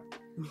anyway.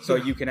 So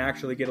you can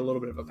actually get a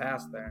little bit of a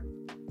pass there.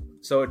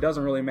 So it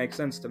doesn't really make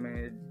sense to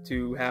me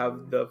to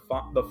have the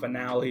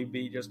finale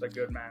be just a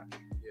good match.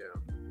 Yeah.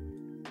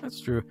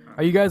 That's true.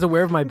 Are you guys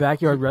aware of my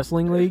backyard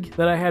wrestling league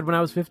that I had when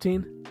I was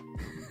 15?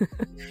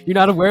 You're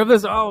not aware of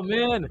this? Oh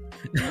man!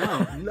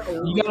 No.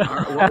 You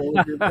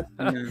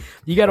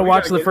gotta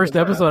watch the first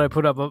episode I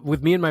put up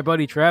with me and my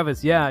buddy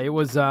Travis. Yeah, it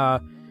was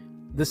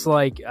this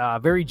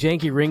very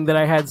janky ring that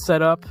I had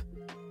set up,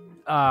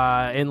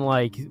 and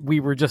like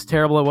we were just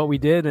terrible at what we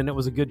did, and it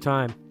was a good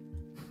time.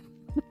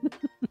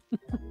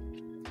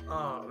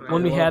 Oh, man,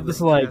 When we I had love this,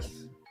 this. like-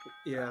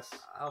 Yes.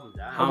 I'm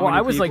dying. How well, many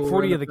I was like people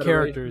 40 were of the in the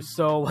Federation? characters,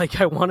 so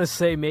like I want to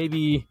say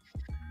maybe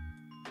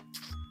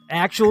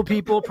actual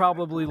people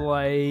probably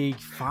like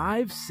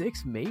 5,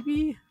 6,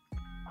 maybe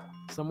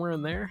somewhere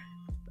in there.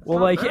 Well,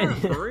 Not like bad,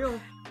 for real.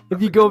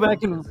 if you go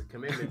back and It's a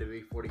commitment to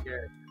be 40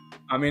 characters.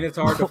 I mean, it's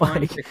hard to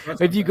find.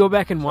 like, if you go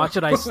back and watch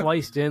it, I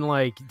sliced in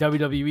like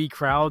WWE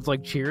crowds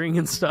like cheering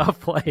and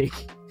stuff. Like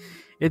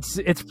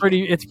it's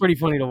pretty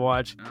funny to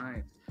watch.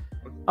 Nice.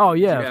 Oh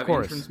Do yeah, you of have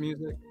course. entrance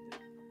music?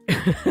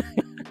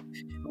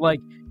 Like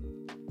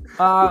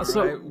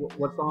so Right,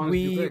 what songs do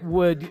you we pick?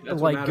 would That's what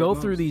like matters go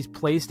most. through these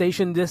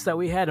PlayStation discs that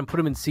we had and put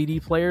them in CD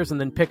players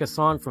and then pick a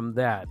song from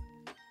that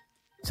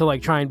to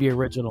like try and be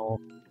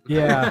original.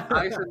 Yeah.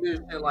 I used to do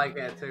shit like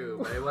that too,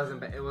 but it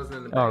wasn't. It wasn't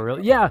in the. Oh back really?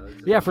 then, Yeah, so it's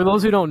just yeah. For like-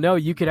 those who don't know,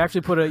 you could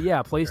actually put a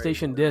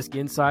PlayStation disc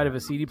inside of a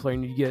CD player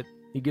and you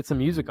get some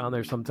music on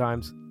there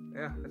sometimes.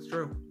 Yeah, that's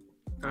true.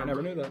 I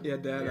never knew that. Yeah,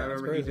 Dad, Yeah, I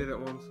that's remember he crazy. did it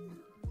once.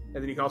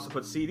 And then you can also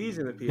put CDs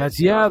in the PS. That's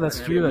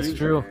and true. That's music.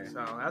 true.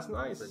 So that's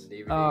nice. It's a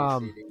DVD,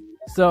 CD.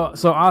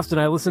 So Austin,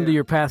 I listened to Yeah.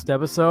 your past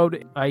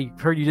episode. I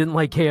heard you didn't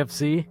like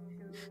KFC.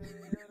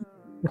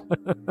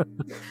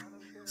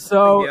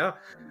 So Yeah.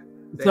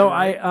 so Damn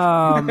right.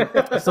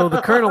 I so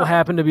the Colonel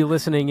happened to be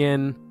listening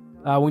in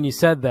when you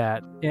said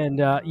that, and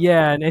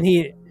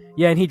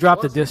he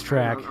dropped a diss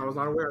track. I was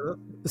not aware of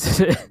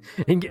this.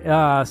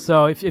 And,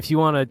 so if you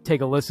want to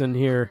take a listen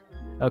here,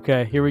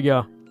 okay, here we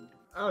go.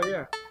 Oh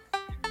yeah.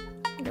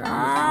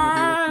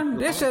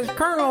 This is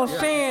Colonel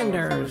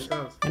Sanders,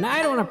 and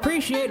I don't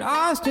appreciate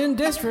Austin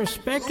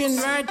disrespecting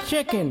my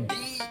chicken.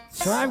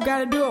 So I've got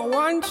to do it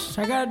once.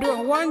 I got to do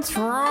it once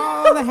for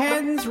all the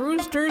hens,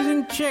 roosters,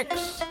 and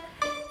chicks.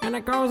 And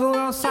it goes a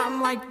little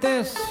something like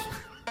this.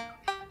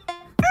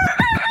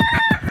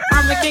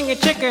 I'm the king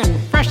of chicken,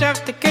 fresh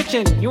out the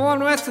kitchen. You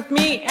won't mess with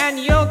me and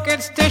you'll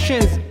get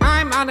stitches.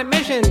 I'm on a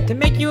mission to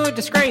make you a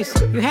disgrace.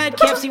 You had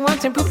KFC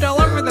once and pooped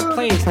all over the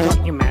place.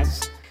 Don't you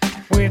mess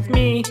with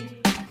me,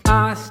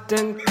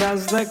 Austin,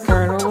 cause the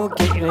Colonel will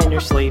get you in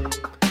your sleep.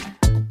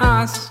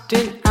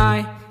 Austin,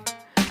 I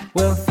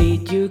will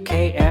feed you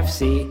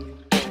KFC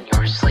in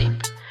your sleep.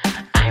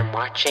 I'm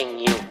watching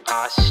you,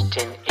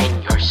 Austin,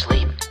 in your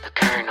sleep. The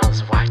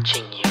Colonel's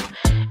watching you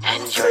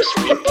and your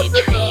sleepy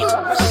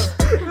dreams.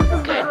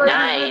 Good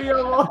night.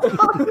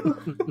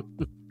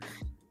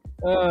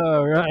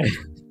 All right.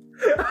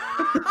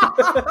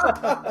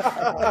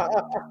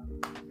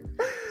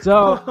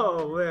 So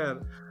Oh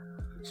man.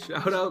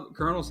 Shout out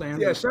Colonel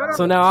Sanders. Yeah. Shout out.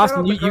 so now shout Austin,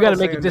 out you to got to Colonel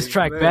make a diss Sanders,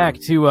 track man. back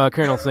to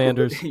Colonel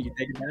Sanders. You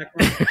take it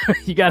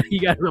back. you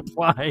got to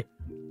reply.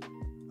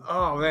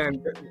 Oh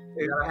man.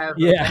 You gotta have,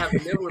 Yeah. have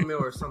a mill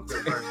or something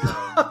first.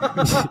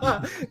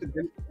 Though.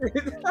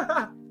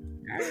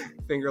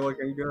 Finger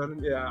looking good.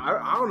 Yeah.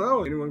 I don't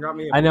know. Anyone got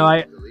me? I know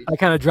I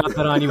kind of dropped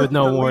that on you with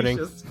no warning.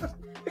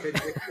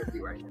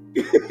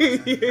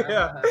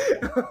 Yeah.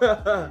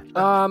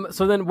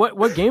 So then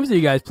what games are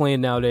you guys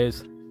playing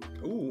nowadays?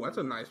 Ooh, that's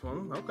a nice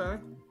one. Okay.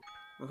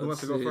 Well, who wants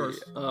Let's to go see.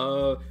 first?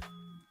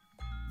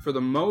 For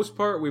the most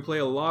part, we play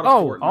a lot of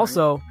Oh, Fortnite.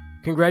 also,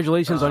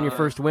 congratulations on your Uh,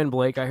 first win,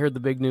 Blake. I heard the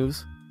big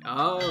news.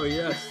 Oh,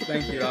 yes.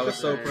 Thank you. I was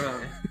so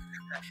proud.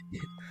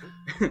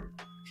 Your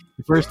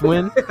first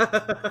win?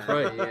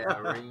 Right. Yeah,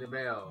 ring the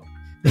bell.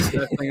 Best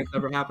thing that's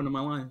ever happened in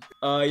my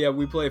life. Yeah,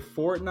 we play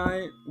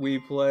Fortnite. We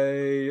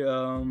play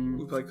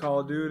We play Call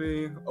of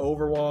Duty,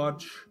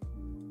 Overwatch,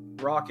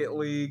 Rocket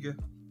League.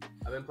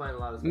 I've been playing a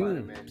lot of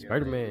Spider-Man.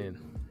 Spider-Man.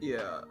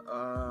 Yeah,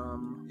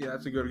 yeah,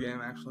 that's a good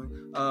game actually.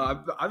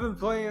 I've been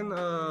playing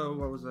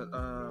what was it?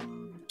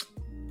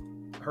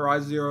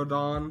 Horizon Zero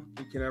Dawn.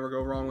 You can never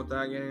go wrong with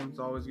that game. It's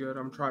always good.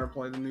 I'm trying to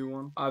play the new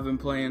one. I've been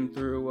playing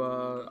through,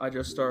 I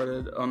just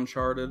started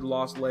Uncharted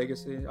Lost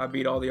Legacy. I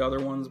beat all the other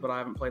ones, but I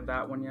haven't played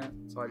that one yet,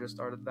 so I just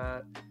started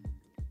that.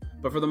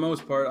 But for the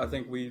most part, I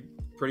think we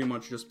pretty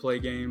much just play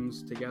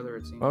games together,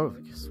 it seems. Oh,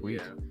 like.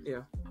 sweet.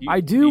 Yeah. You- I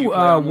you do play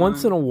online?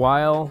 once in a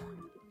while.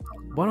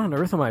 What on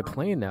earth am I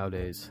playing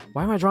nowadays?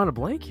 Why am I drawing a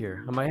blank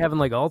here? Am I having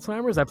like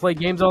Alzheimer's? I play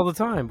games all the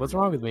time. What's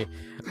wrong with me?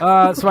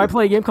 So I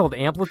play a game called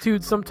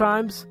Amplitude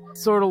sometimes.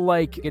 Sort of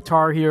like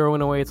Guitar Hero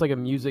in a way. It's like a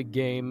music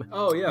game.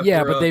 Oh, yeah. Yeah,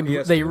 for, but they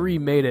PS2.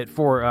 remade it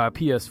for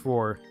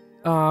PS4.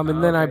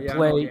 And then I okay, yeah, I know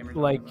what play game you're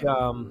like talking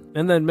about.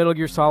 and then Metal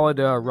Gear Solid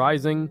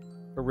Rising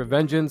or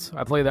Revengeance.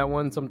 I play that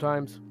one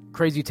sometimes.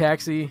 Crazy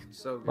Taxi.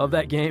 So good. Love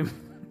that game.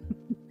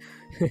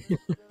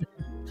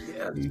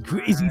 Yeah,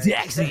 Crazy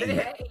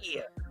Taxi.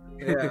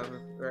 yeah,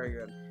 very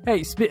good.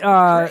 Hey, so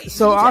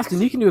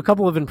Austin, you can do a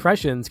couple of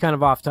impressions, kind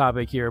of off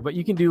topic here, but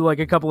you can do like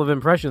a couple of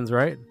impressions,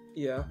 right?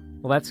 Yeah.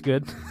 Well, that's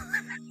good.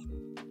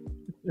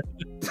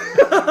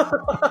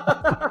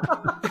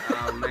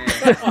 Oh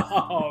man.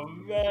 Oh,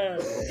 man.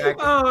 Back,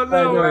 Oh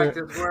no! back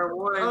to square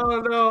one.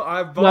 Oh no!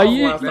 I No, bombed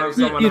you- last time you-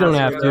 someone you don't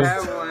asked have me to.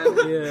 that. That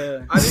one.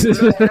 Yeah. I didn't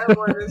do that. That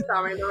one this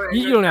time. I know it.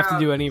 You don't have to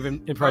do any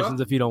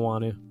impressions if you don't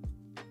want to.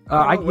 I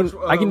I don't know can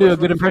which- I can do a which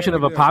good one impression can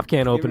of we a do? pop can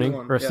Give me opening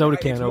one. or a Yeah, soda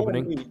it's can one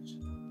opening.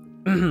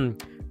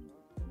 each.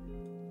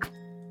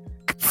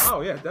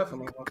 Oh yeah,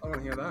 definitely. I want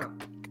to hear that.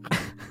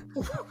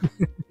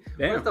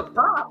 Damn. What's the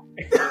pop?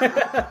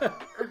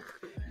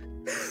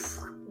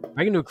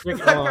 I can do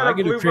cricket. That Oh, kinda I can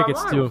do blew my crickets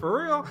mind, too.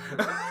 For real.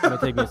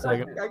 Might take me a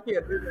second. I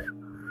can't do that.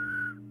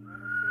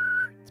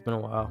 It's been a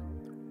while.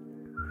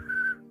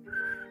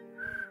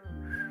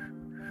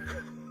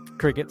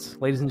 Crickets,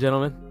 ladies and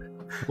gentlemen.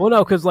 Well,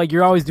 no, because like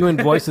you're always doing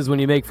voices when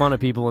you make fun of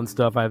people and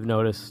stuff. I've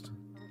noticed.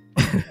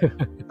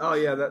 Oh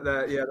yeah,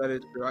 that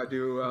is true. I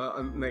do.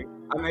 I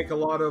make a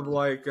lot of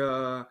like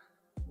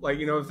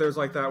you know, if there's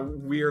like that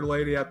weird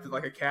lady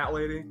like a cat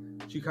lady,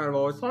 she kind of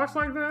always talks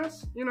like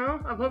this. You know,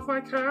 I love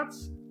my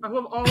cats. I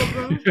love all of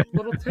them.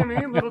 Little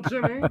Timmy, little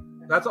Jimmy.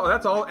 That's all.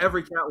 That's all.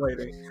 Every cat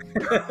lady.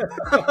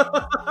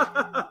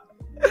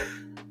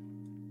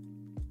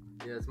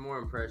 Yeah, it's more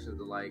impressions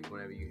of like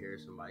whenever you hear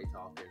somebody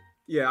talking.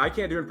 Yeah, I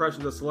can't do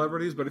impressions of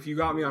celebrities, but if you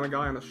got me on a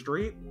guy on the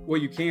street, Well,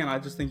 you can. I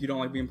just think you don't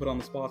like being put on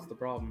the spot's the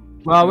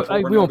problem. Well, That's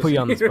what we're we won't put you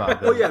on the noticing.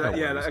 spot. well, yeah, Don't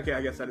worry. okay,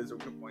 I guess that is a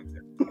good point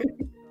too.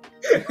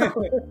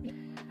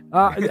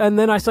 And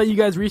then I saw you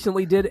guys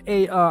recently did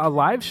a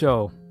live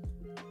show.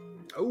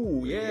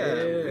 Oh yeah,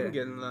 we can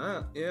get into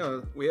that.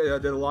 Yeah, we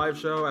did a live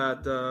show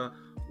at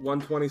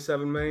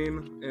 127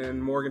 Main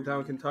in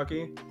Morgantown,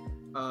 Kentucky.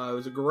 It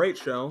was a great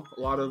show. A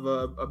lot of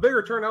a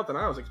bigger turnout than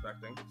I was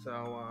expecting. So,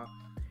 it was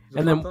a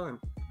And fun then- time.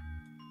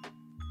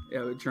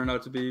 Yeah, it turned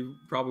out to be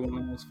probably one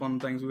of the most fun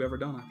things we've ever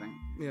done, I think.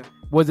 Yeah.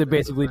 Was it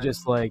basically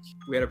just like?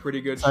 We had a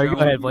pretty good Sorry, show. go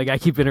ahead. Like I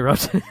keep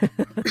interrupting.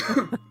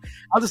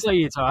 I'll just let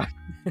you talk.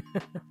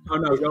 Oh,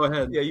 no, go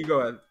ahead. Yeah, you go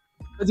ahead.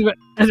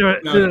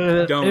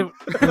 No, don't.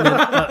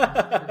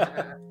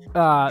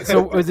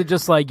 So was it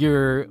just like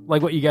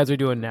what you guys are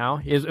doing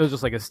now? It was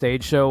just like a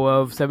stage show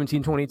of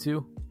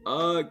 1722.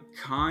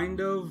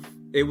 Kind of.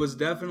 It was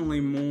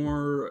definitely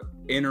more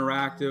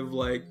interactive,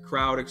 like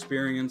crowd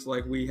experience.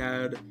 Like we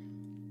had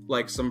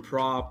like some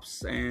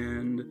props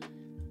and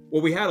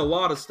we had a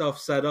lot of stuff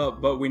set up,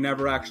 but we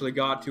never actually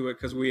got to it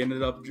because we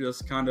ended up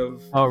just kind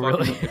of fucking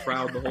really? with the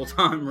crowd the whole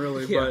time,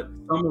 really. Yeah. But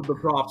some of the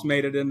props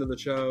made it into the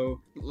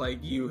show. Like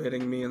you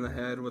hitting me in the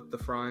head with the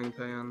frying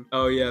pan.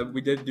 Oh yeah,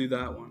 we did do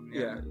that one.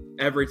 Yeah.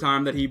 Every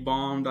time that he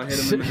bombed, I hit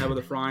him in the head with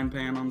a frying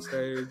pan on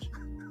stage.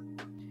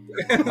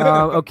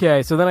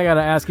 Okay, so then I got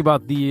to ask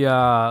about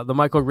the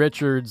Michael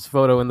Richards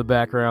photo in the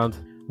background.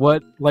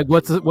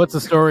 What's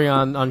the story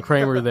on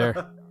Kramer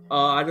there?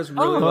 I just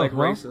really like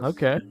well, racists.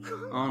 Okay.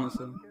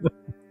 Honestly.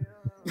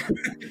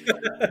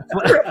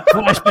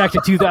 Flashback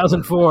to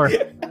 2004.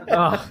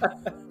 Oh.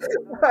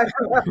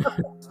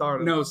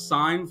 Started. No,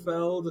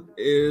 Seinfeld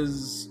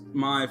is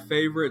my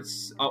favorite.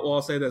 Well,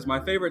 I'll say this: my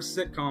favorite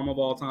sitcom of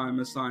all time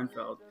is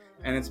Seinfeld,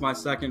 and it's my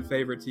second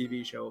favorite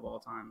TV show of all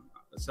time.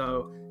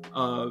 So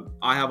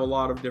I have a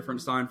lot of different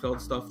Seinfeld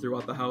stuff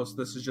throughout the house.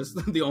 This is just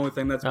the only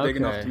thing that's big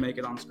enough Okay. to make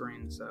it on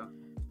screen. So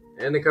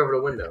And they cover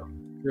the window.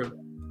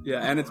 yeah,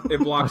 and it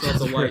blocks out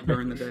the light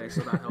during the day,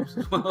 so that helps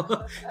as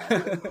well.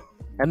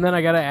 And then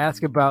I got to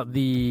ask about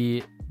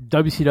the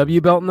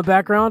WCW belt in the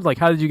background. Like,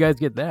 how did you guys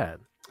get that?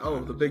 Oh,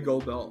 the big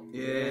gold belt.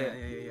 Yeah.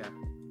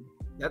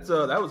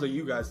 That was a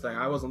you guys thing.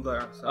 I wasn't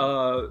there.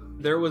 So.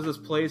 There was this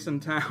place in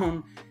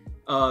town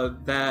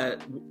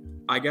that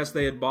I guess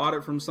they had bought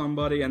it from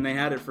somebody and they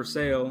had it for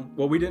sale.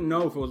 Well, we didn't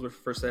know if it was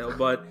for sale,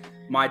 but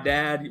my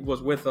dad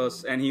was with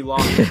us and he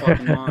lost his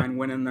fucking mind,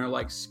 went in there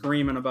like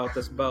screaming about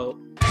this belt.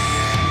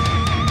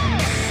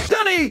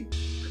 Sonny!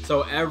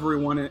 So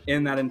everyone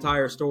in that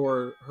entire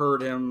store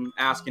heard him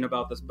asking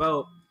about this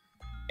belt.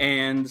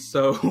 And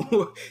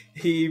so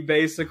he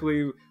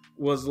basically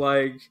was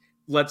like,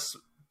 let's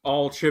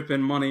all chip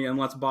in money and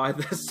let's buy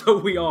this. So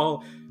we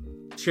all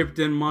chipped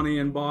in money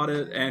and bought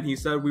it. And he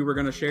said we were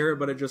going to share it,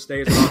 but it just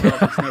stays in our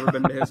house. It's never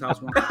been to his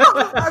house once.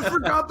 I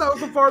forgot that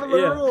was a part of the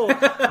Yeah. rule.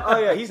 Oh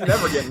yeah, he's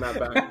never getting that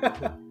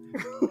back.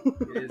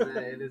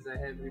 It is a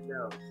heavy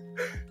belt.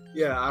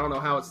 Yeah, I don't know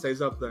how it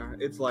stays up there.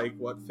 It's like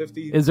what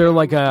 50. Is there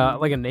like a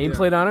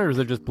nameplate on it, or is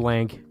it just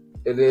blank?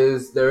 There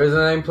is a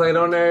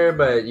nameplate on there,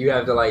 but you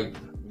have to like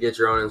get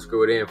your own and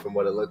screw it in from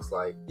what it looks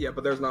like. Yeah,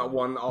 but there's not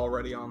one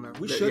already on there.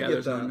 We Yeah, should get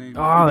there's no that. name.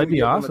 Oh, that'd We be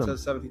get one awesome. That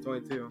says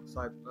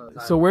 1722.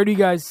 So where do you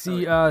guys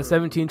see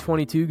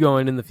 1722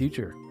 going in the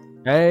future?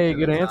 Hey,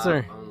 good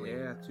answer.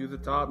 Yeah, to the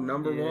top,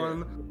 number Yeah.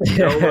 one.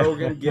 Joe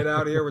Rogan, get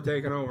out of here. We're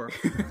taking over.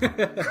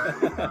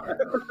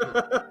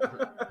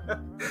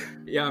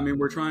 Yeah, I mean,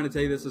 we're trying to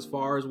take this as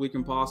far as we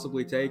can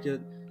possibly take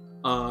it.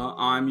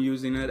 I'm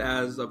using it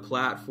as a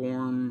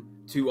platform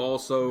to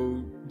also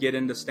get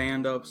into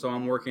stand-up, so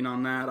I'm working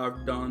on that.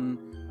 I've done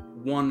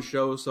one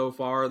show so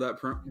far that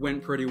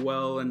went pretty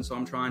well, and so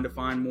I'm trying to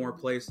find more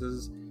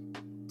places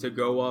to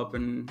go up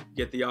and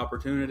get the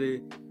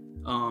opportunity.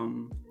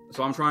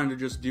 So I'm trying to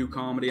just do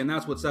comedy, and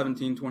that's what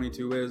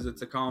 1722 is.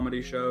 It's a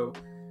comedy show.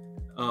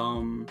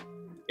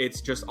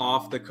 It's just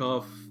off the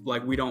cuff.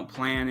 Like, we don't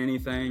plan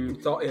anything.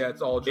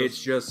 It's all just. It's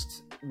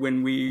just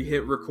when we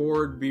hit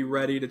record, be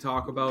ready to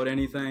talk about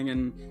anything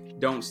and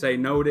don't say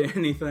no to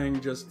anything.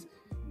 Just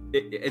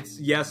it's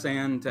yes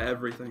and to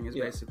everything is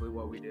basically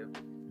what we do.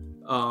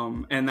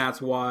 And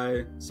that's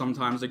why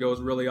sometimes it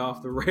goes really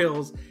off the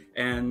rails.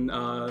 And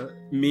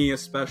me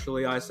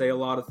especially, I say a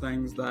lot of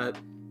things that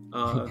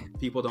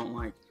people don't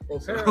like. Well,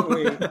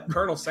 apparently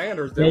Colonel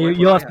Sanders did. Yeah,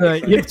 you have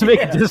to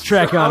make a diss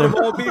track on him.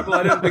 Of all people,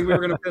 I didn't think we were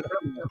going to piss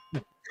him off.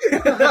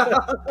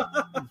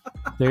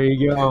 There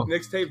you go.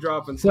 Mixtape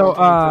dropping. So,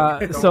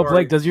 2022. Don't so worry.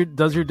 Blake,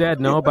 does your dad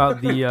know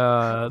about the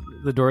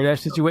DoorDash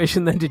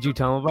situation? Then did you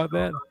tell him about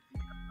that?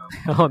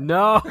 Oh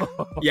no!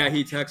 Yeah,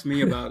 he texted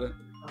me about it,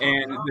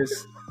 and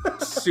this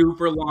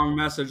super long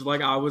message.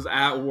 Like I was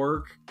at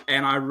work,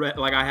 and I read,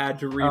 like I had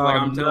to read.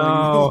 Like I'm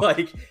telling you,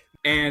 like.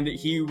 And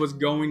he was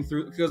going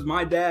through because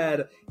my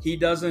dad, he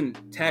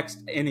doesn't text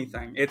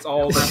anything. It's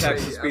all the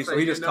text to speech. So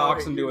he just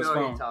talks into his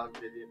phone.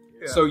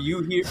 So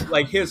you hear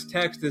like his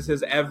text is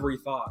his every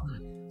thought.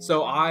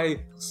 So I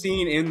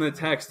seen in the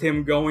text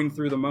him going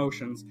through the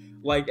motions.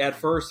 Like at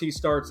first he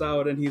starts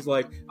out and he's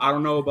like, I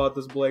don't know about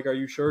this, Blake. Are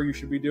you sure you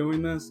should be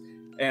doing this?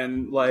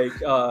 And like,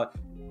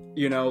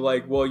 you know,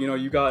 like, well, you know,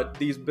 you got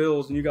these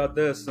bills and you got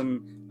this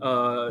and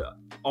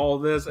all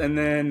this. And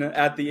then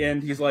at the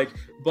end he's like,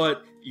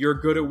 but you're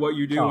good at what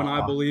you do and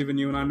I believe in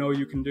you and I know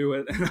you can do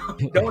it.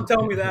 Don't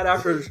tell me that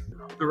after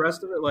the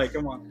rest of it. Like,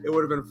 come on. It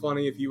would have been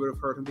funny if you would have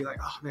heard him be like,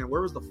 oh man,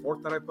 where was the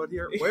fork that I put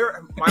here?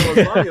 Where my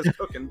lasagna is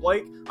cooking.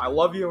 Blake, I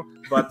love you.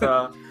 But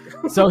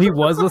so he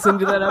was listening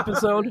to that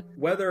episode?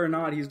 Whether or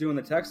not he's doing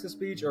the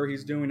text-to-speech or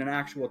he's doing an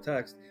actual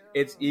text,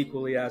 it's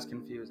equally as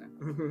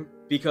confusing.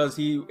 Because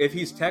if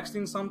he's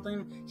texting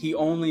something, he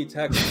only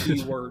texts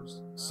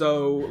keywords.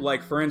 So,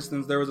 like, for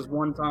instance, there was this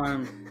one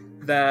time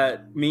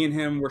that me and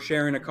him were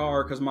sharing a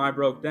car because mine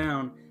broke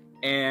down,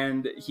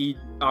 and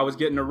I was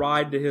getting a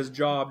ride to his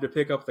job to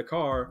pick up the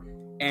car,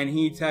 and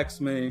he texts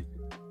me.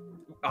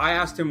 I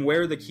asked him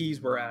where the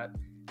keys were at,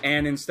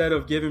 and instead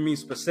of giving me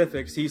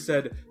specifics, he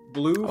said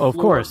blue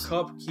floor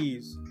cup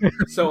keys.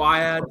 So I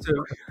had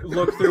to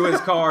look through his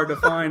car to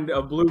find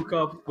a blue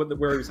cup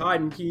where he's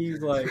hiding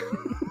keys. Like,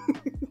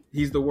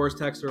 he's the worst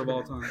texter of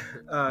all time.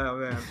 Oh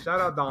man,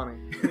 shout out Donnie.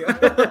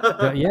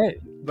 Yeah.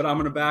 But I'm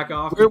gonna back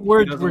off.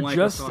 We're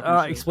just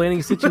explaining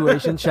a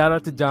situation. Shout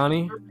out to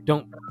Donnie.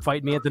 Don't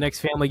fight me at the next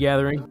family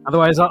gathering.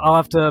 Otherwise, I'll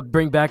have to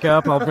bring back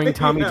up. I'll bring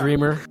Tommy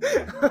Dreamer.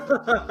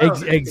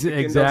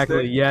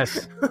 Exactly.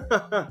 Yes.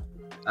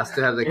 I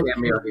still have the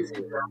cameo.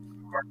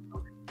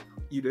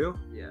 You do?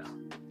 Yeah.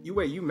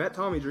 You met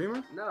Tommy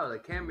Dreamer? No, the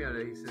cameo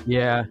that he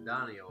sent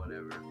Donnie or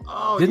whatever.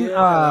 Oh, didn't, that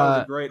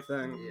was a great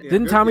thing. Yeah.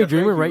 Didn't Tommy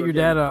Dreamer write your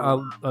dad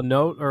a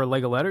note or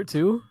like a letter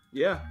too?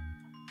 Yeah.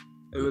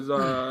 It was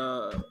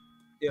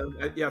yeah,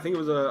 I think it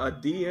was a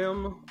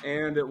DM,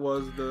 and it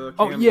was the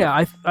cameo. Oh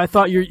yeah, I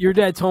thought your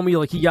dad told me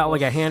like he got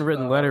like a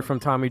handwritten letter from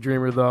Tommy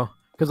Dreamer though,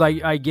 because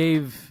I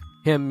gave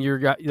him your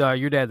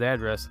dad's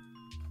address.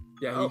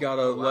 Yeah, he got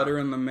a letter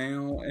in the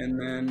mail,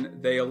 and then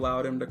they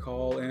allowed him to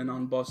call in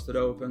on Busted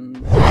Open.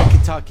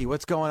 Kentucky,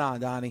 what's going on,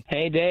 Donnie?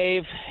 Hey,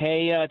 Dave.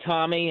 Hey,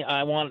 Tommy.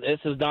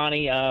 This is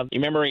Donnie. You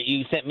remember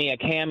you sent me a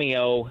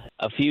cameo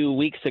a few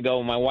weeks ago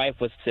when my wife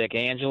was sick,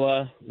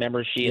 Angela.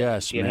 Remember she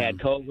had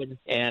COVID,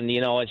 and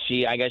you know I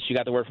guess you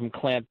got the word from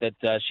Clint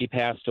that she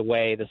passed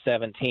away the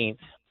 17th.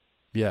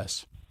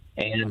 Yes.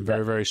 And I'm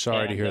very, very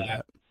sorry to hear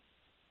that.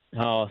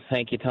 Oh,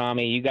 thank you,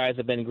 Tommy. You guys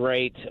have been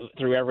great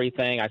through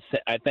everything.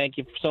 I thank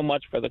you so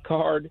much for the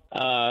card.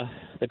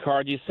 The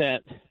card you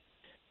sent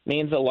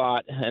means a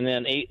lot. And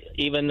then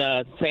even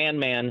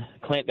Sandman,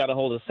 Clint got a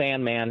hold of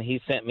Sandman. He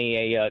sent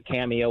me a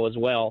cameo as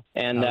well.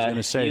 And I was going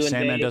to say,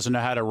 Sandman doesn't know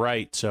how to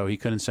write, so he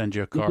couldn't send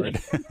you a card.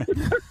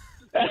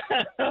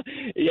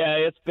 Yeah,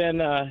 it's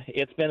been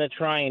a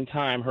trying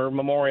time. Her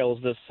memorial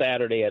is this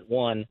Saturday at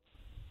 1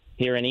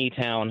 here in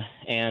E-Town,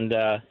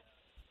 and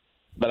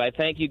but I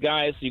thank you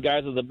guys. You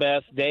guys are the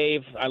best.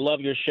 Dave, I love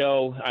your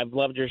show. I've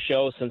loved your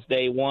show since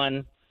day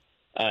one.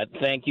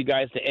 Thank you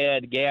guys to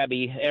Ed,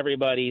 Gabby,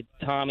 everybody.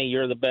 Tommy,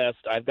 you're the best.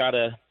 I've got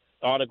a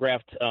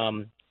autographed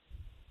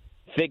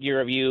figure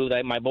of you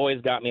that my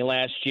boys got me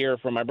last year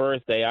for my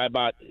birthday.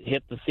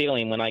 Hit the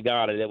ceiling when I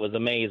got it. It was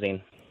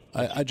amazing.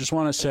 I just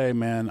want to say,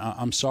 man,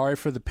 I'm sorry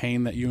for the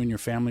pain that you and your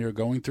family are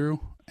going through.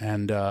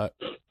 And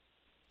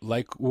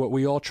like what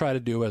we all try to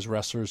do as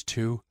wrestlers,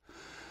 too,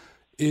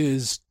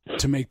 is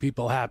to make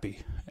people happy.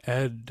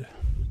 And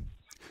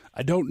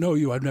I don't know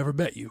you. I've never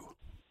met you.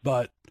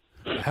 But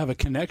I have a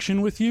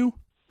connection with you.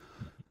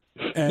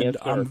 And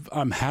yes,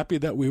 I'm happy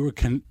that we were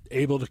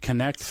able to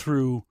connect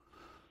through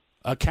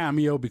a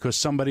cameo because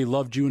somebody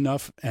loved you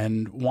enough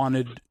and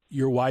wanted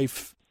your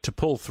wife to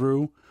pull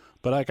through.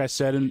 But like I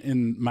said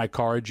in my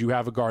card, you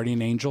have a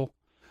guardian angel.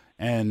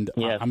 And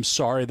yes, I'm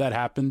sorry that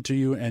happened to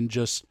you. And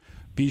just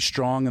be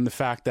strong. And the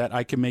fact that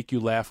I can make you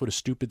laugh with a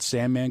stupid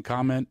Sandman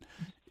comment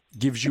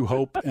gives you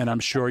hope. And I'm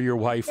sure your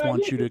wife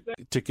wants you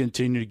to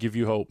continue to give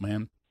you hope,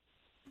 man.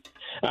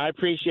 I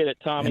appreciate it,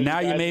 Tommy. And now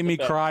you made me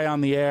cry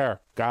on the air.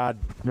 God.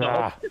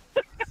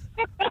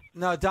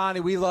 No, Donnie,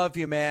 we love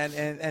you, man.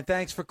 And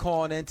thanks for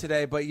calling in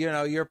today. But, you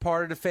know, you're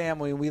part of the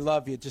family, and we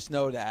love you. Just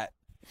know that.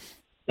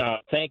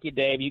 Thank you,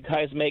 Dave. You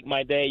guys make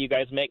my day. You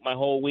guys make my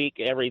whole week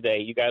every day.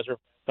 You guys are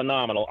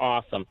phenomenal.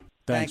 Awesome.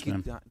 Thanks,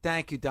 Thank you, man.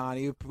 Thank you,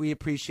 Donnie. We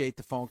appreciate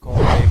the phone call.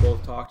 They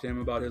both talked to him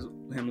about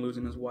him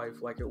losing his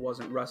wife. Like, it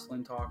wasn't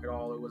wrestling talk at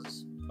all. It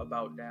was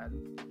about Dad.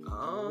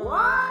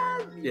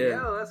 What? Yeah.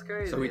 Yo, that's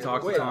crazy. So we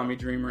talked to Tommy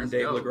Dreamer and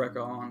Dave LaGreca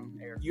on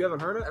air. You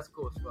haven't heard it? That's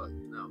cool as fuck.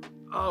 No.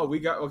 Oh,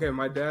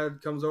 my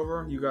dad comes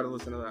over. You got to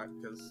listen to that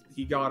because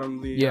he got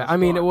him the. Yeah, I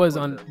mean, it was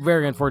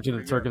very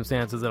unfortunate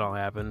circumstances that all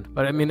happened,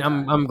 but I mean,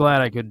 I'm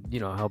glad I could,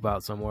 help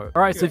out somewhat.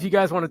 All right, so if you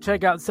guys want to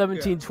check out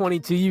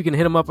 1722, you can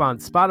hit them up on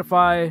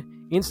Spotify,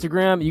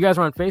 Instagram. You guys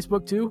are on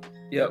Facebook too?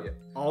 Yep.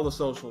 All the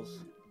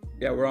socials.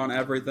 Yeah, we're on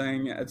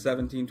everything at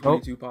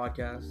 1722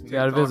 Podcast. We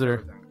got a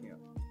visitor.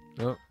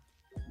 Oh.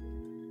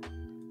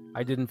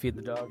 I didn't feed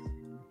the dogs.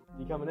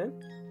 You coming in?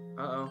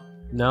 Uh-oh.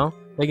 No?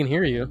 They can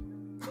hear you.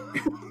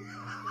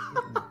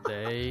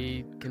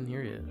 They can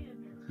hear you.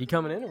 You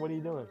coming in or what are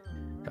you doing?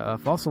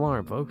 False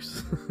alarm,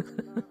 folks.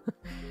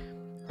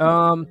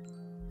 So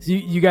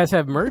you guys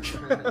have merch?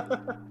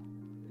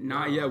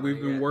 Not yet.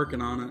 We've been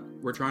working on it.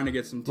 We're trying to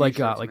get some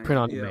t-shirts like print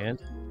on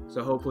demand.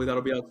 So hopefully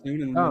that'll be out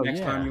soon. And the next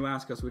time you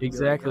ask us, we can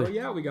exactly. be like, oh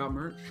yeah, we got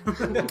merch.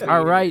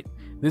 All right.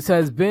 This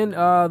has been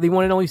the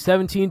one and only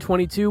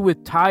 1722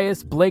 with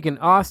Tyus, Blake, and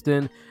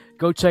Austin.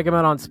 Go check them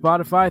out on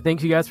Spotify.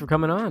 Thank you guys for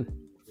coming on.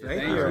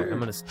 Thank you.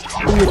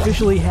 We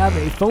officially have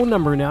a phone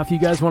number now. If you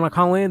guys want to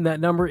call in, that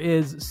number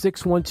is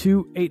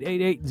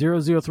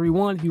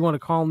 612-888-0031. If you want to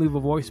call and leave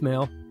a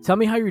voicemail, tell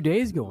me how your day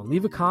is going.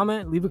 Leave a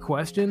comment, leave a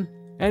question.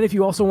 And if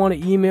you also want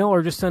to email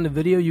or just send a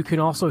video, you can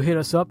also hit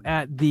us up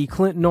at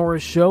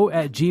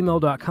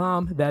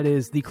theclintnorrisshow@gmail.com. That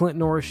is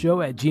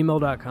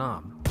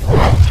theclintnorrisshow@gmail.com.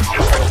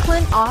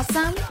 Clint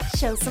awesome?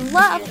 Show some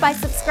love by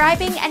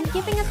subscribing and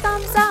giving a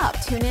thumbs up.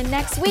 Tune in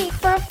next week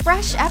for a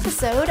fresh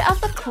episode of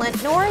The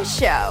Clint Norris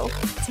Show.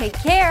 Take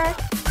care.